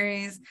Community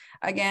series.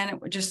 Again,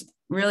 just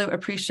really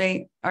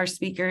appreciate our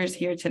speakers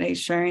here today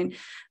sharing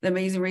the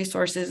amazing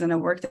resources and the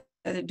work that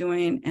they're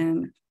doing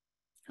in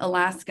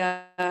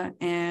Alaska.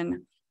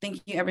 And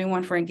thank you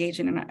everyone for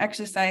engaging in our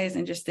exercise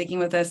and just sticking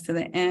with us to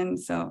the end.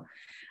 So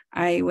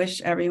I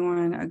wish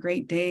everyone a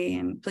great day,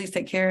 and please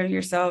take care of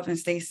yourself and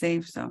stay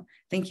safe. So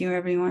thank you,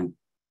 everyone.